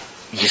been?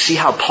 You see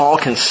how Paul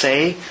can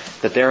say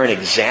that they're an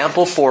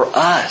example for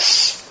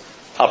us,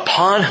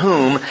 upon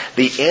whom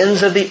the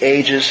ends of the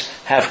ages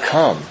have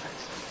come.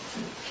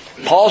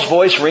 Paul's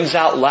voice rings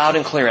out loud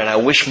and clear, and I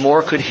wish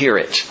more could hear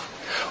it.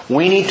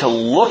 We need to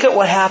look at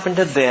what happened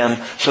to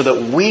them so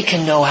that we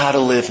can know how to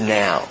live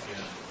now.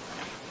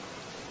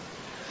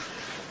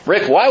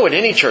 Rick, why would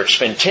any church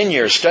spend 10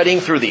 years studying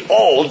through the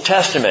Old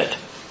Testament?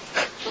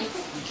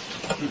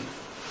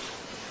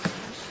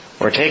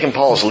 We're taking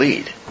Paul's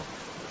lead.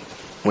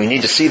 We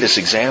need to see this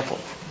example.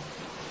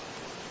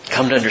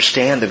 Come to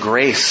understand the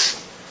grace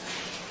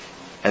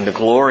and the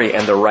glory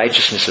and the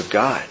righteousness of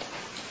God.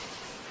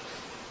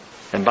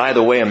 And by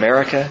the way,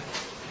 America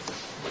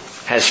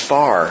has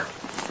far,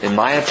 in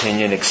my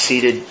opinion,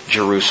 exceeded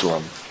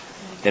Jerusalem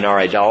in our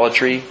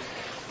idolatry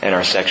and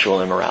our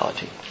sexual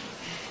immorality.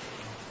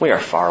 We are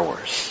far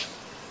worse.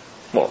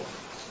 Well,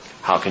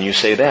 how can you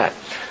say that?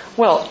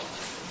 Well,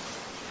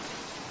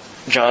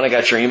 John, I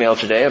got your email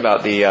today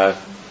about the,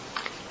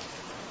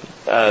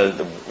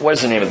 what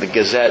is the name of the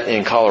Gazette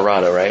in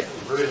Colorado, right?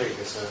 The Greeley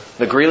Gazette.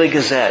 The Greeley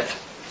Gazette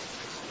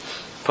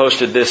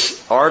posted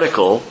this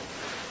article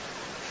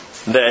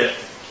that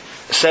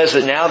says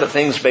that now that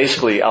things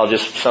basically, I'll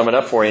just sum it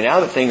up for you, now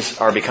that things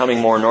are becoming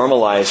more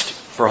normalized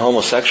for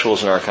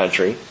homosexuals in our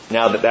country,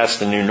 now that that's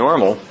the new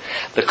normal,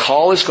 the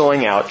call is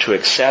going out to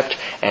accept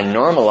and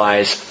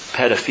normalize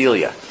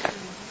pedophilia.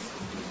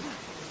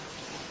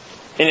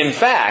 And in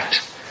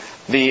fact,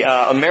 the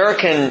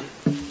American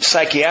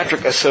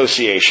Psychiatric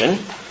Association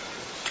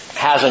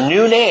has a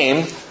new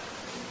name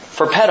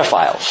for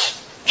pedophiles,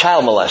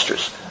 child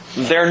molesters.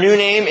 Their new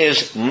name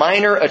is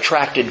minor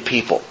attracted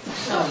people.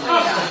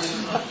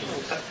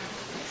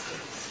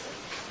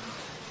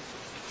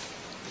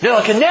 No,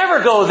 it can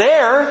never go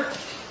there.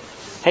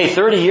 Hey,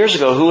 30 years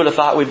ago, who would have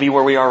thought we'd be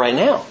where we are right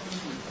now?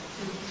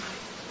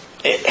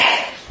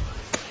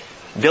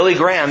 Billy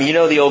Graham, you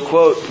know the old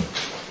quote,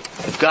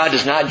 if God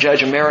does not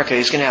judge America,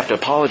 He's going to have to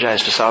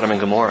apologize to Sodom and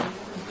Gomorrah.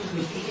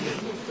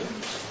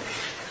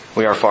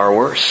 We are far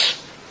worse.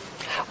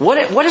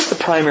 What is the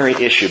primary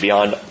issue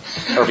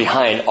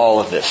behind all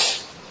of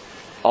this?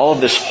 All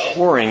of this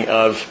whoring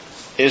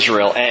of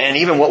Israel, and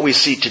even what we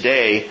see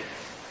today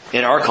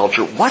in our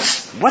culture.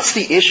 What's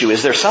the issue?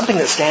 Is there something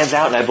that stands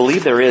out? And I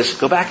believe there is.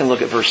 Go back and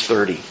look at verse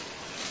 30.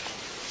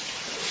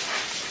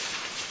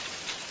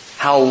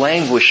 How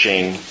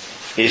languishing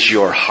is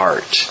your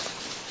heart,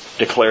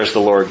 declares the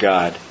Lord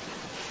God,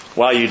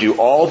 while you do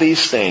all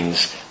these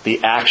things,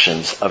 the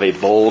actions of a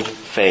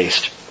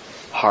bold-faced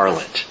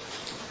harlot.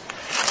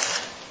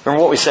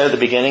 Remember what we said at the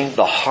beginning?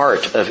 The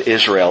heart of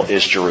Israel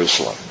is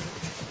Jerusalem.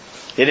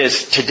 It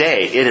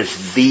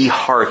is the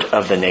heart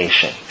of the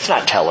nation. It's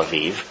not Tel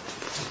Aviv.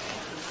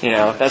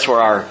 That's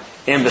where our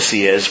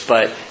embassy is,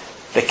 but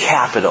the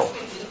capital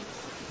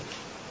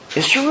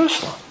is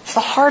Jerusalem. It's the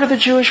heart of the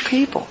Jewish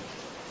people.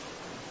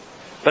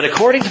 But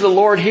according to the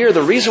Lord here,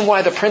 the reason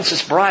why the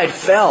princess bride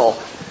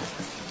fell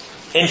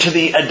into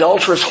the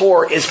adulterous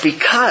whore is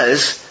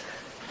because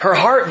her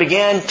heart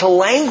began to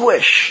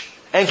languish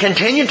and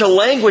continued to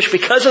languish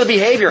because of the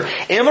behavior.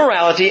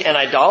 Immorality and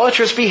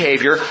idolatrous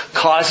behavior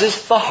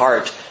causes the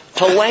heart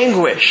to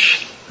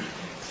languish.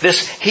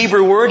 This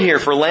Hebrew word here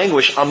for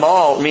languish,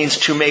 amal, means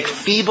to make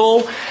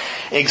feeble,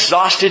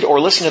 exhausted, or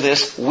listen to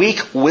this,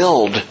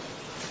 weak-willed.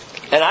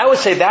 And I would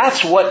say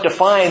that's what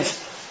defines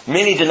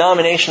many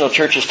denominational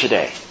churches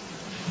today.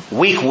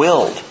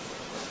 Weak-willed.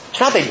 It's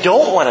not they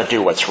don't want to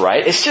do what's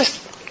right. It's just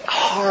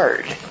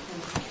hard.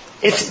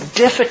 It's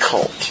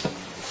difficult.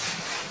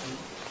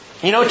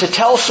 To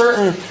tell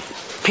certain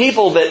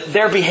people that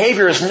their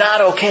behavior is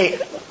not okay.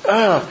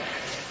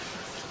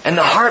 And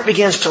the heart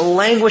begins to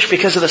languish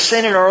because of the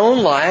sin in our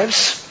own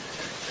lives.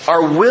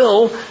 Our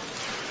will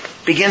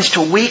begins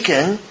to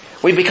weaken.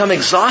 We become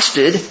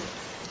exhausted.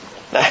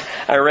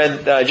 I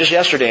read just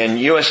yesterday in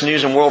U.S.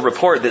 News and World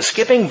Report that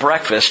skipping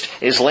breakfast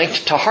is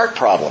linked to heart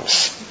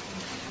problems.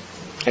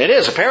 It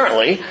is,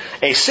 apparently.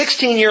 A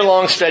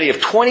 16-year-long study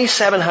of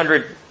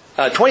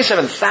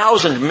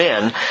 27,000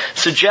 men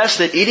suggests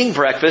that eating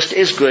breakfast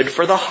is good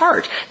for the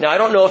heart. Now, I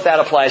don't know if that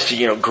applies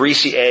to,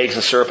 greasy eggs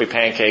and syrupy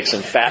pancakes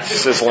and fat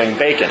sizzling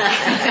bacon.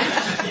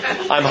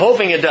 I'm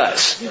hoping it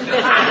does.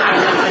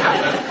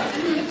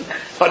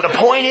 But the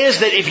point is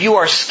that if you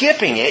are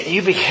skipping it,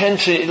 you begin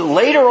to,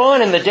 later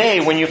on in the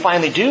day when you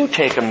finally do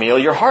take a meal,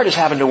 your heart is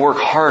having to work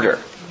harder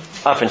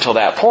up until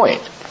that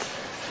point.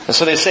 And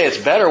so they say it's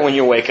better when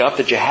you wake up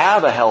that you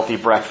have a healthy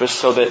breakfast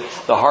so that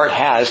the heart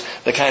has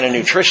the kind of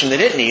nutrition that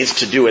it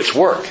needs to do its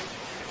work.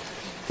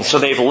 And so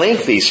they've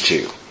linked these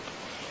two.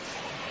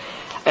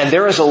 And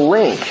there is a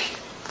link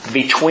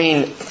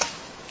between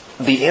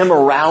the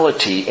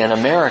immorality in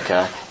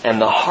America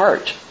and the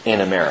heart in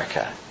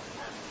America.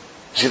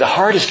 See, the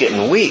heart is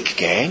getting weak,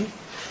 gang.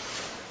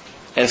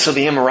 And so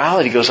the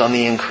immorality goes on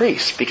the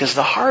increase because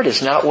the heart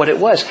is not what it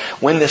was.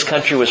 When this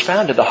country was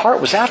founded, the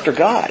heart was after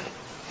God.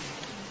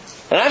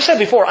 And I've said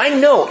before, I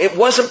know it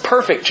wasn't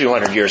perfect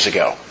 200 years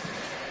ago.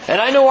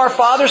 And I know our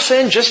fathers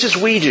sinned just as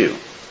we do.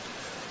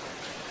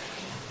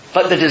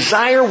 But the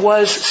desire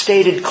was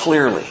stated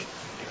clearly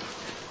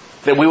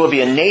that we would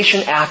be a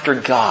nation after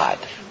God.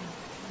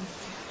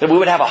 That we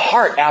would have a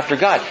heart after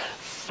God.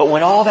 But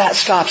when all that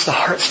stops, the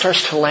heart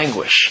starts to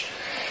languish.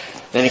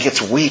 Then it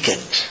gets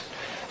weakened.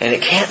 And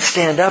it can't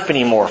stand up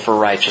anymore for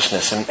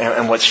righteousness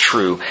and what's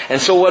true. And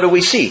so what do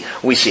we see?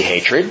 We see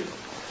hatred.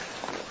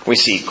 We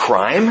see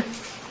crime,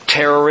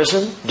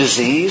 terrorism,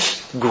 disease,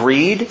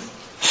 greed,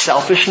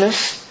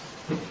 selfishness,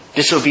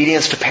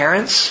 disobedience to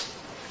parents.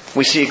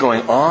 We see it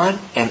going on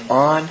and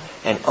on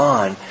and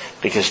on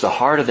because the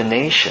heart of the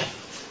nation,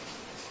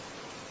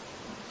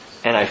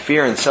 and I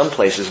fear in some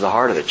places the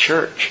heart of the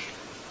church,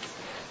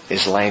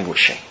 is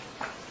languishing.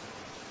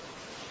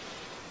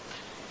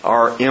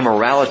 Our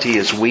immorality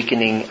is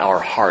weakening our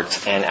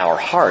hearts, and our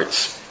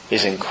hearts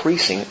is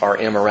increasing our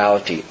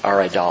immorality, our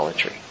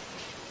idolatry.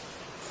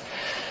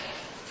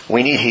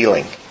 We need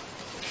healing.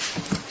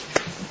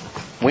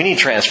 We need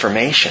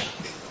transformation.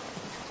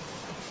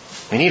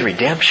 We need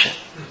redemption.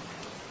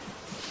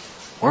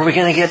 Where are we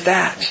going to get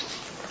that?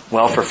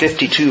 Well, for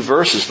 52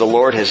 verses, the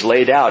Lord has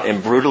laid out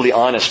in brutally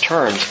honest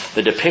terms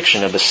the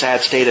depiction of the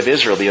sad state of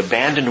Israel, the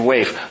abandoned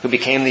waif who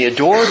became the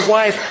adored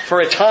wife for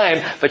a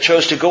time, but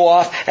chose to go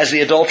off as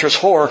the adulterous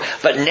whore.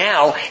 But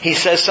now he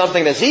says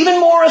something that's even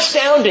more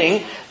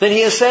astounding than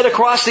he has said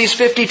across these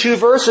 52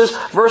 verses.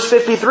 Verse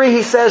 53,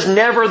 he says,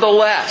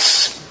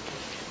 nevertheless.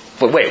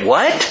 But wait,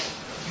 what?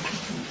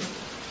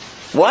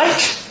 What?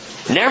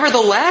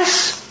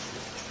 Nevertheless,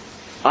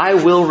 I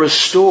will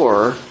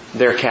restore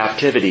their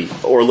captivity.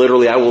 Or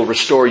literally, I will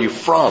restore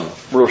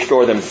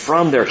them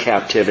from their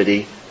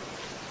captivity.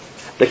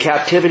 The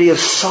captivity of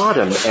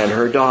Sodom and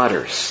her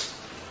daughters.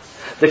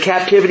 The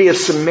captivity of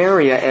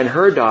Samaria and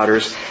her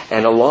daughters,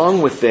 and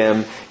along with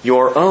them,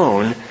 your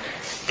own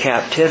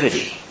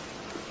captivity.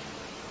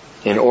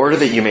 In order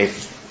that you may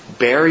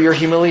bear your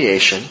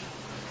humiliation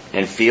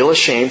and feel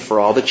ashamed for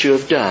all that you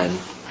have done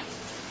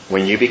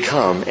when you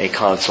become a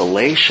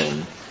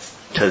consolation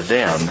to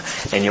them.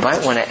 And you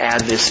might want to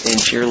add this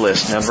into your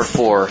list. Number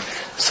 4,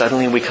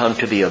 suddenly we come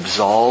to the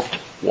absolved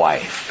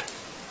wife.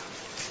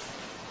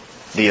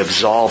 The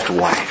absolved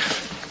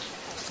wife.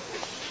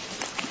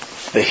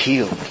 The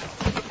healed.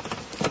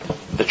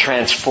 The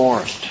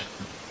transformed.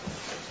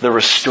 The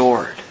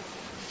restored.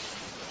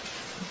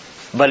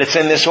 But it's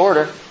in this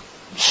order.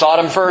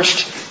 Sodom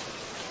first,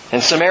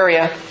 and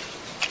Samaria,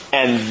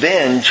 and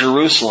then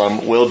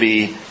Jerusalem will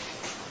be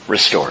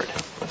restored.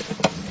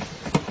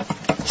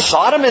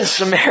 Sodom and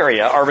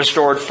Samaria are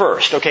restored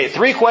first. Okay,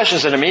 3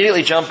 questions that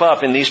immediately jump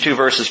up in these 2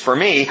 verses for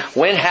me.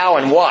 When, how,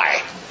 and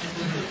why?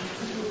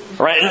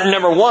 All right,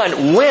 number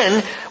 1,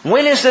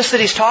 when is this that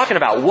he's talking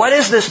about? What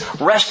is this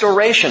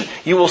restoration?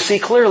 You will see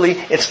clearly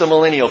it's the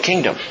millennial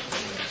kingdom.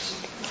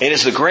 It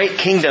is the great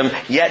kingdom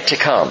yet to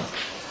come.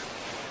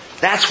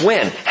 That's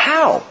when.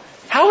 How?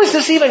 How is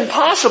this even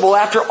possible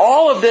after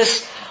all of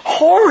this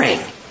whoring?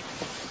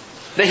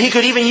 That he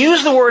could even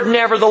use the word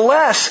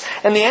nevertheless.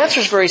 And the answer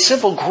is very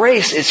simple.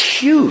 Grace is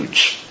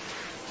huge.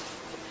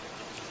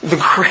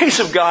 The grace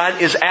of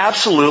God is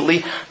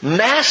absolutely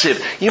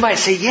massive. You might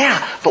say,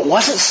 yeah, but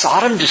wasn't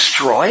Sodom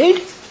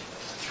destroyed?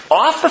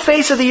 Off the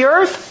face of the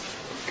earth?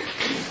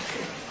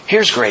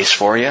 Here's grace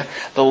for you.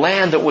 The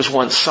land that was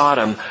once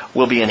Sodom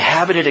will be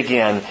inhabited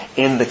again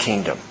in the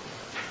kingdom.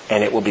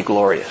 And it will be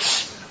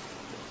glorious.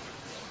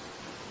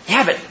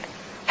 Yeah, but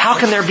how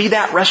can there be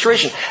that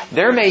restoration?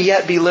 There may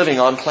yet be living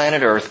on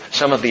planet Earth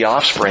some of the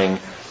offspring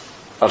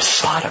of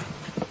Sodom.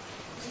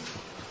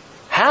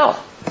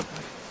 How?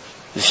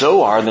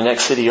 Zoar, the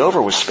next city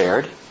over, was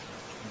spared.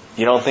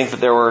 You don't think that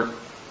there were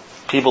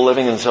people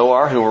living in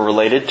Zoar who were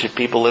related to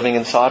people living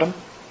in Sodom?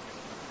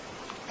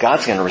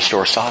 God's going to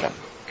restore Sodom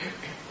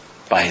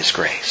by His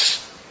grace.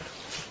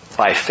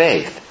 By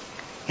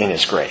faith in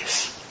His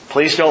grace.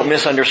 Please don't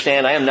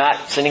misunderstand. I am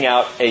not sending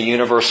out a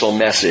universal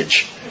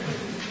message.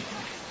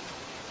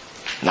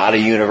 Not a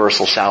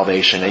universal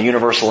salvation. A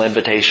universal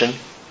invitation,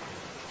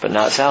 but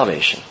not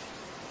salvation.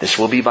 This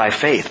will be by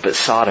faith, but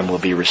Sodom will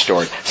be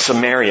restored.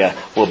 Samaria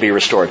will be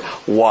restored.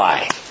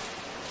 Why?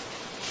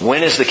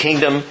 When is the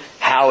kingdom?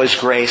 How is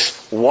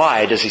grace?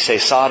 Why does he say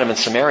Sodom and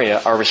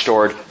Samaria are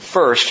restored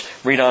first?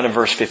 Read on in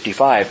verse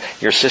 55.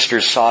 Your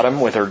sisters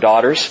Sodom with her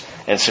daughters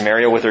and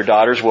Samaria with her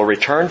daughters will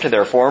return to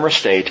their former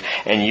state,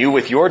 and you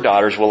with your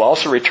daughters will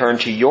also return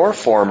to your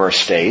former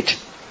state.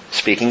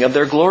 Speaking of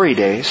their glory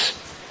days.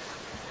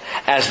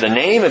 As the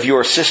name of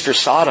your sister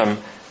Sodom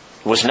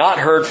was not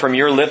heard from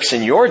your lips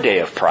in your day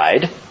of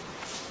pride,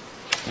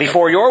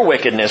 before your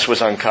wickedness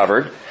was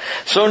uncovered,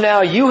 so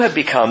now you have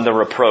become the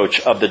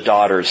reproach of the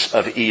daughters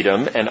of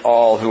Edom and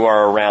all who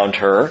are around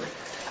her,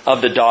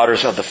 of the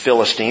daughters of the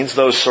Philistines,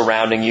 those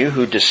surrounding you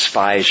who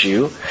despise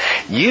you.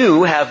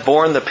 You have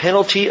borne the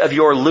penalty of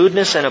your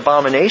lewdness and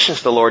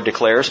abominations, the Lord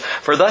declares.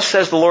 For thus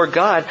says the Lord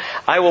God,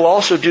 I will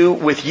also do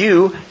with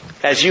you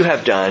as you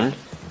have done,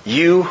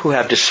 you who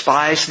have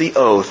despised the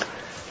oath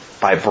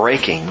by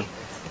breaking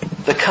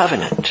the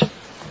covenant.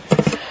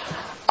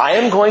 I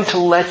am going to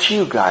let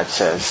you, God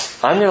says,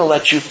 I'm going to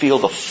let you feel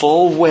the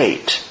full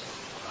weight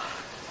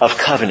of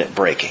covenant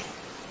breaking.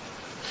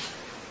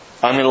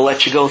 I'm going to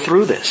let you go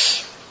through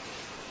this.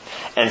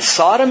 And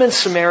Sodom and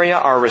Samaria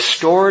are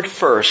restored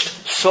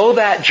first so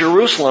that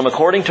Jerusalem,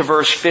 according to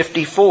verse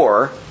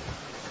 54,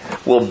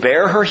 will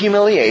bear her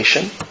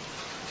humiliation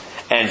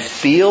and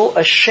feel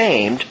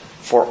ashamed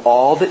for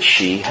all that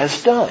she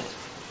has done.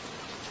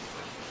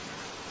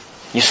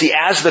 You see,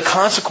 as the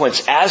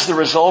consequence, as the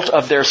result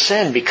of their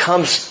sin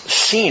becomes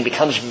seen,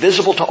 becomes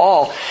visible to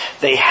all,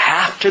 they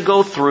have to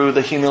go through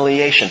the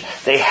humiliation.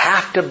 They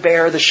have to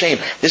bear the shame.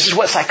 This is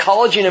what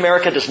psychology in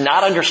America does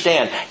not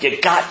understand.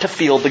 You got to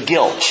feel the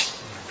guilt.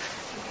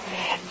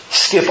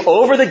 Skip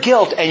over the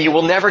guilt and you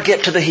will never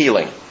get to the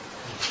healing.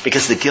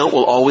 Because the guilt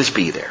will always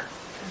be there.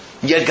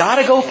 You got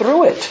to go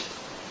through it.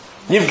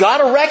 You've got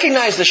to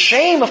recognize the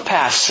shame of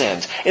past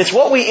sins. It's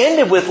what we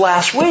ended with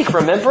last week,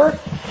 remember?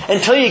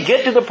 Until you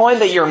get to the point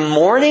that you're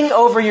mourning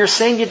over your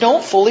sin, you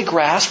don't fully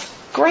grasp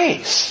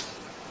grace.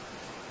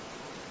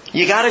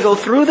 You got to go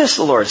through this,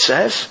 the Lord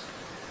says.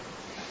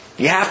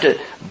 You have to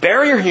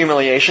bear your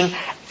humiliation,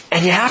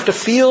 and you have to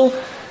feel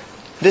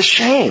this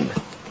shame.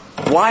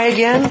 Why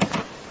again?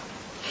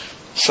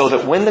 So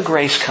that when the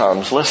grace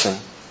comes, listen,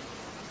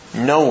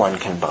 no one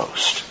can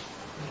boast.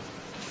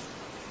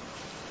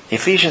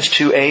 Ephesians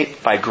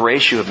 2:8, by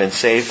grace you have been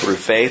saved through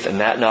faith,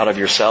 and that not of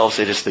yourselves.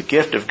 It is the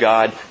gift of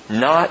God,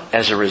 not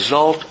as a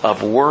result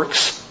of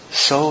works,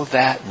 so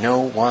that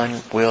no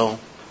one will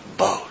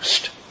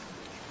boast.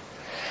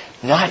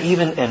 Not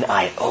even an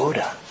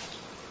iota.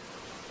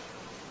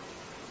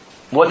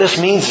 What this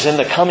means is in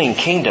the coming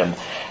kingdom,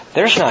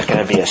 there's not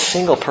going to be a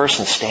single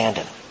person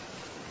standing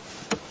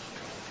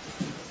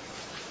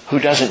who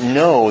doesn't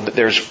know that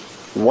there's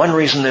one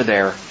reason they're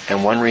there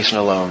and one reason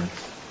alone,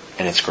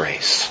 and it's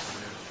grace.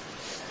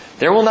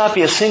 There will not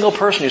be a single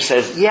person who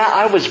says, yeah,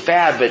 I was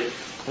bad, but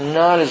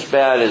not as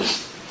bad as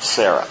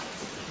Sarah.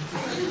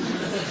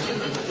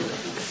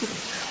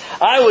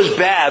 I was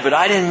bad, but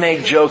I didn't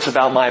make jokes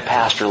about my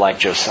pastor like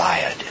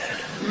Josiah did.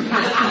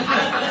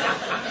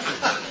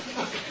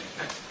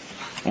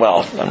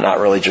 Well, I'm not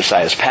really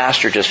Josiah's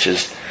pastor, just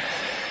his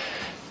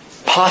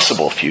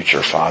possible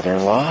future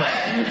father-in-law.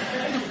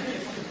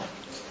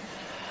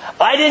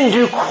 I didn't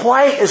do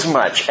quite as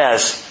much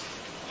as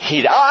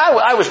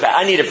I was bad.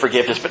 I needed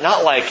forgiveness, but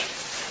not like,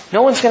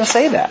 no one's going to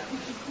say that.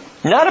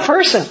 Not a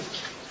person.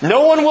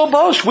 No one will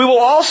boast. We will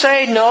all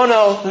say, no,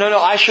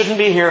 I shouldn't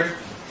be here.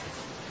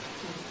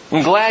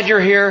 I'm glad you're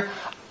here.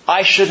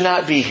 I should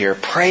not be here.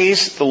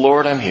 Praise the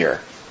Lord, I'm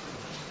here.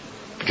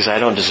 Because I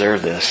don't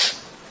deserve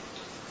this.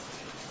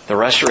 The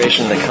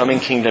restoration in the coming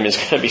kingdom is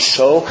going to be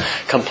so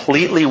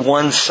completely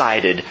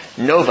one-sided,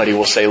 nobody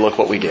will say, look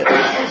what we did.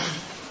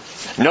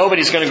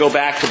 Nobody's going to go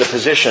back to the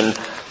position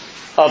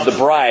of the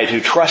bride who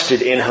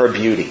trusted in her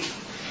beauty.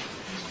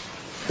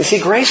 You see,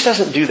 grace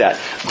doesn't do that.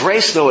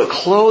 Grace, though it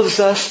clothes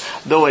us,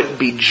 though it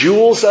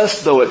bejewels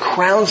us, though it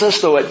crowns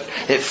us, though it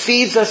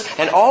feeds us,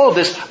 and all of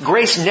this,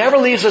 grace never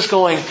leaves us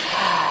going,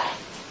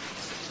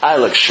 I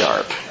look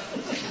sharp.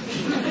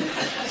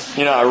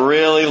 I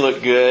really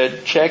look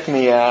good. Check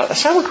me out.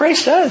 That's not what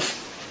grace does.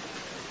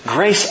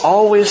 Grace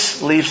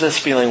always leaves us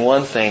feeling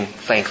one thing,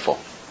 thankful.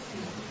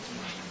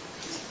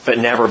 But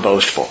never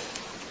boastful.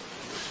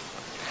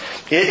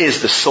 It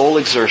is the sole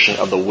exertion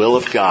of the will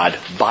of God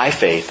by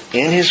faith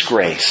in His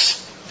grace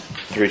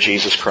through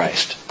Jesus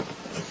Christ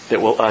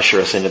that will usher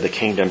us into the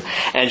kingdom.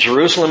 And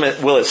Jerusalem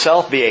will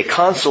itself be a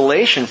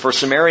consolation for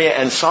Samaria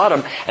and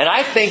Sodom, and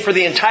I think for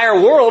the entire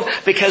world,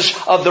 because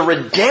of the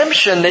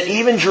redemption that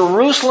even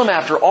Jerusalem,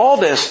 after all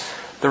this,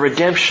 the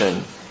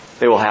redemption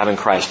they will have in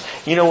Christ.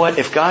 You know what?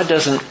 If God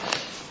doesn't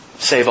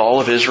save all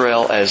of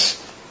Israel,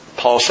 as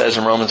Paul says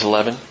in Romans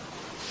 11,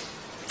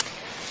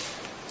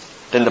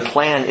 then the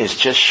plan is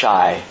just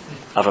shy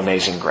of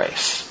amazing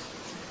grace.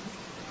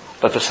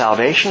 But the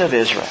salvation of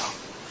Israel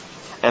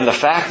And the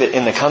fact that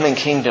in the coming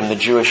kingdom the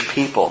Jewish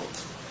people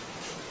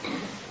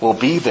will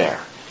be there.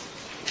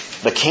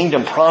 The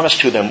kingdom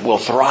promised to them will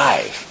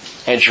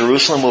thrive, and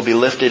Jerusalem will be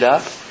lifted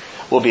up,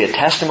 will be a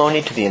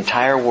testimony to the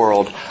entire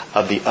world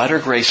of the utter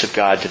grace of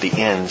God to the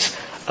ends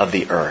of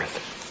the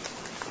earth.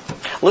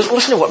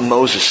 Listen to what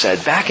Moses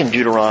said back in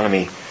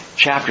Deuteronomy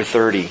chapter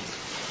 30.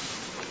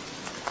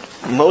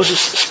 Moses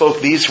spoke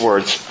these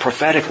words,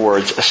 prophetic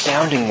words,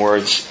 astounding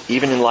words,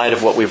 even in light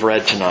of what we've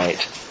read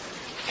tonight.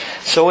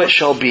 So it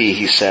shall be,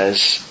 he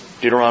says,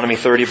 Deuteronomy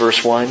 30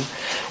 verse 1,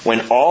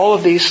 when all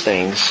of these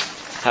things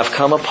have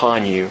come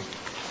upon you,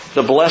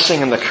 the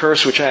blessing and the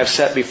curse which I have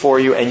set before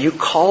you, and you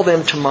call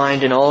them to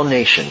mind in all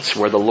nations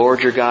where the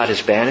Lord your God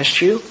has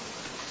banished you,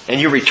 and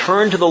you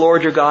return to the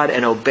Lord your God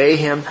and obey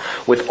Him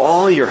with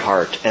all your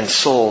heart and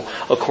soul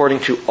according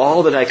to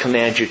all that I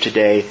command you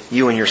today,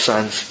 you and your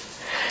sons,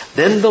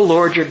 then the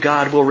Lord your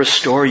God will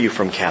restore you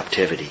from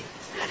captivity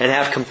and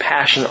have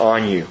compassion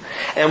on you,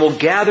 and will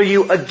gather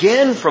you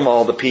again from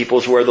all the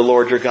peoples where the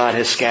Lord your God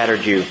has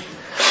scattered you.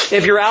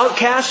 If your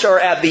outcasts are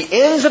at the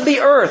ends of the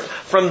earth,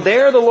 from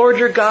there the Lord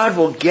your God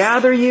will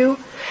gather you,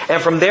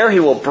 and from there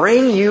He will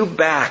bring you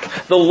back.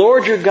 The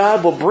Lord your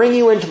God will bring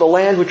you into the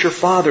land which your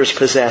fathers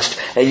possessed,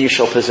 and you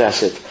shall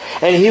possess it.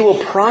 And He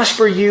will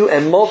prosper you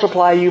and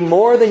multiply you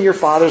more than your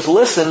fathers.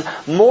 Listen,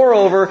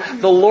 moreover,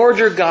 the Lord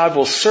your God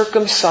will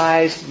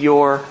circumcise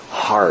your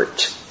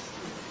heart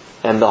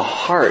and the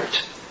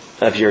heart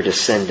of your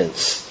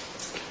descendants,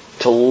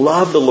 to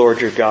love the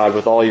Lord your God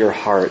with all your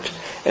heart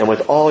and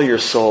with all your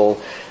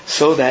soul,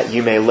 so that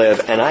you may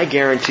live. And I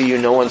guarantee you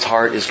no one's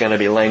heart is going to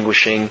be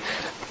languishing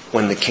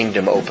when the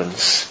kingdom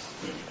opens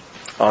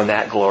on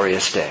that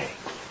glorious day.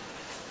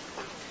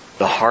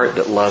 The heart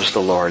that loves the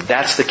Lord.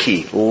 That's the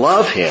key.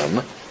 Love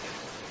Him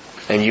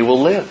and you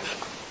will live.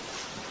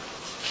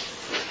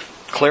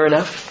 Clear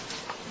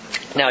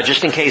enough? Now,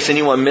 just in case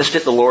anyone missed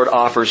it, the Lord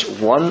offers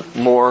one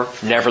more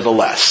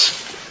nevertheless.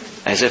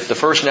 As if the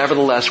first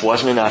nevertheless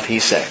wasn't enough, He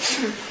says,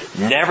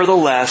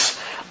 nevertheless,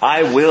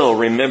 I will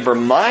remember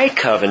my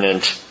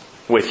covenant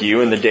with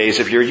you in the days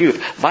of your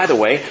youth. By the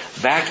way,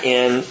 back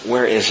in,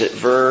 where is it?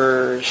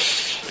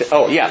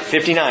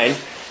 59.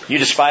 You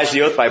despised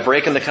the oath by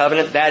breaking the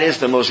covenant. That is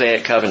the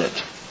Mosaic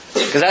covenant.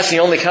 Because that's the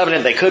only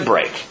covenant they could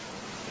break.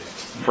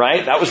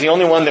 Right? That was the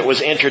only one that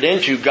was entered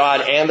into,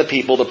 God and the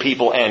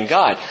people and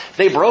God.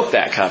 They broke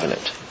that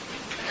covenant.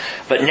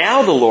 But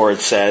now the Lord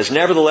says,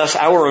 nevertheless,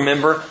 I will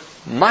remember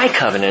my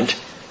covenant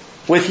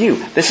with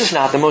you. This is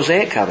not the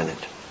Mosaic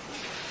covenant.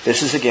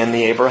 This is again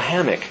the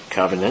Abrahamic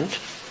covenant.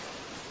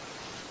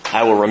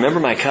 I will remember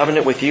my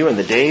covenant with you in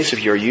the days of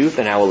your youth,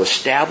 and I will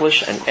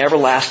establish an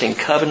everlasting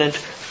covenant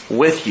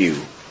with you.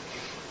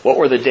 What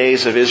were the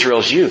days of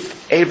Israel's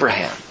youth?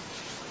 Abraham,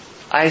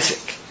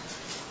 Isaac,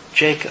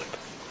 Jacob.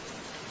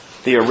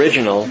 The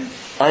original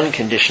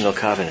unconditional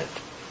covenant.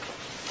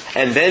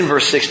 And then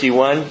verse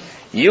 61,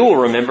 you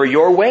will remember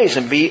your ways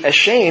and be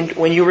ashamed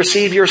when you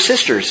receive your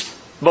sisters,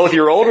 both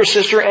your older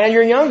sister and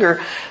your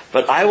younger,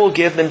 but I will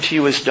give them to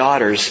you as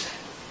daughters,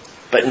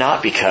 but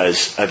not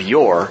because of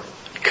your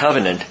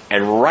covenant.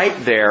 And right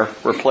there,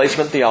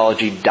 replacement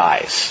theology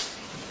dies.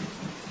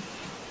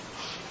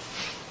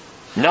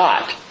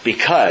 Not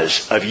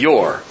because of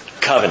your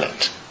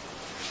covenant.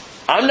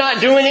 I'm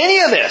not doing any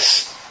of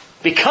this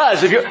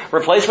because of your...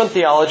 Replacement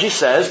theology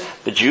says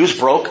the Jews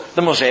broke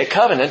the Mosaic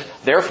covenant,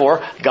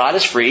 therefore God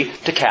is free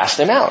to cast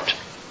them out.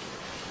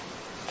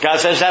 God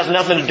says it has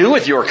nothing to do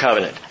with your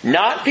covenant.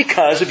 Not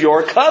because of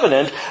your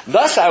covenant.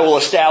 Thus I will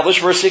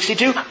establish, verse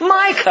 62,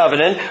 my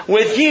covenant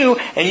with you,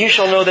 and you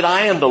shall know that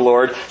I am the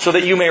Lord, so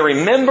that you may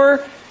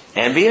remember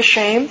and be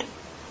ashamed,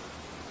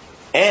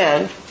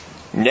 and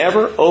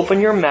never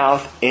open your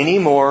mouth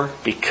anymore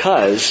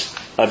because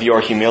of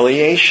your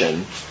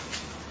humiliation,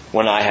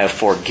 when I have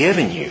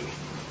forgiven you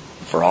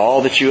for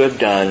all that you have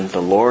done,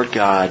 the Lord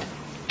God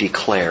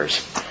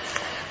declares.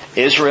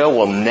 Israel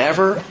will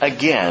never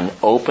again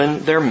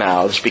open their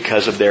mouths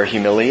because of their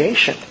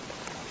humiliation.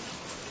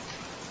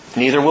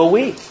 Neither will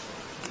we.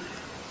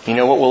 You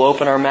know what we'll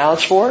open our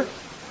mouths for?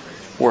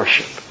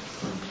 Worship,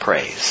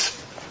 praise,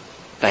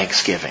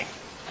 thanksgiving.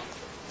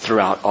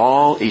 Throughout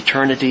all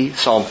eternity,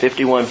 Psalm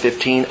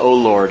 51:15, O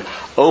Lord,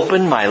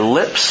 open my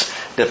lips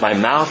that my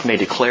mouth may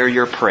declare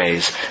your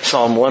praise.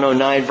 Psalm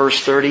 109 verse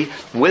 30,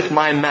 with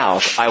my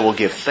mouth I will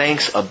give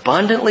thanks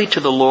abundantly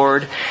to the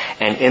Lord,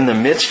 and in the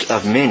midst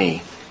of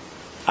many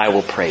I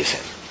will praise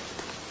Him.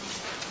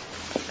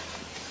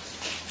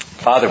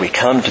 Father, we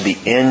come to the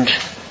end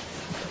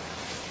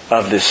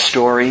of this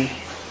story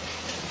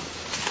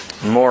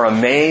more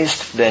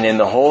amazed than in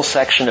the whole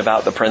section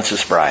about the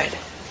Princess Bride.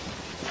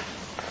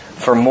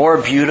 For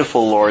more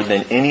beautiful, Lord,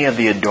 than any of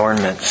the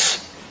adornments,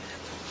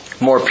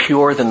 more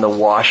pure than the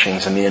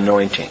washings and the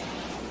anointing,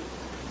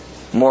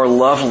 more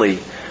lovely,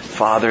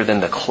 Father,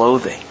 than the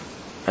clothing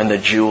and the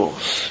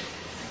jewels,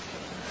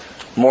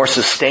 more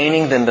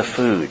sustaining than the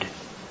food,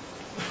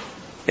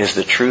 is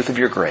the truth of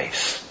your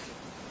grace.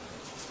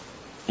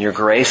 Your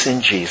grace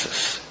in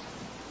Jesus,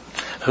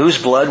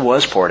 whose blood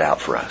was poured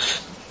out for us,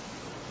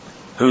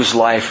 whose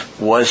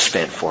life was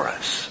spent for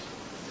us.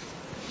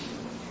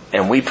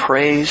 And we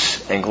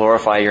praise and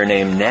glorify your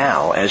name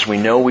now as we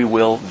know we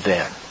will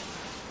then.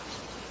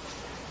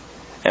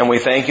 And we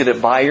thank you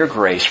that by your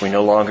grace we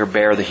no longer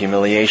bear the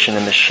humiliation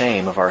and the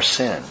shame of our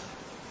sin,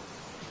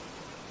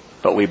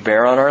 but we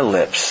bear on our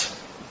lips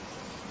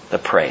the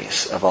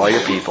praise of all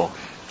your people,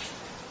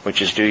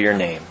 which is due your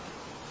name.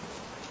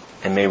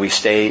 And may we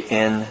stay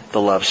in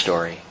the love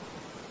story.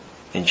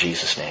 In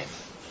Jesus' name,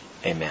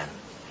 amen.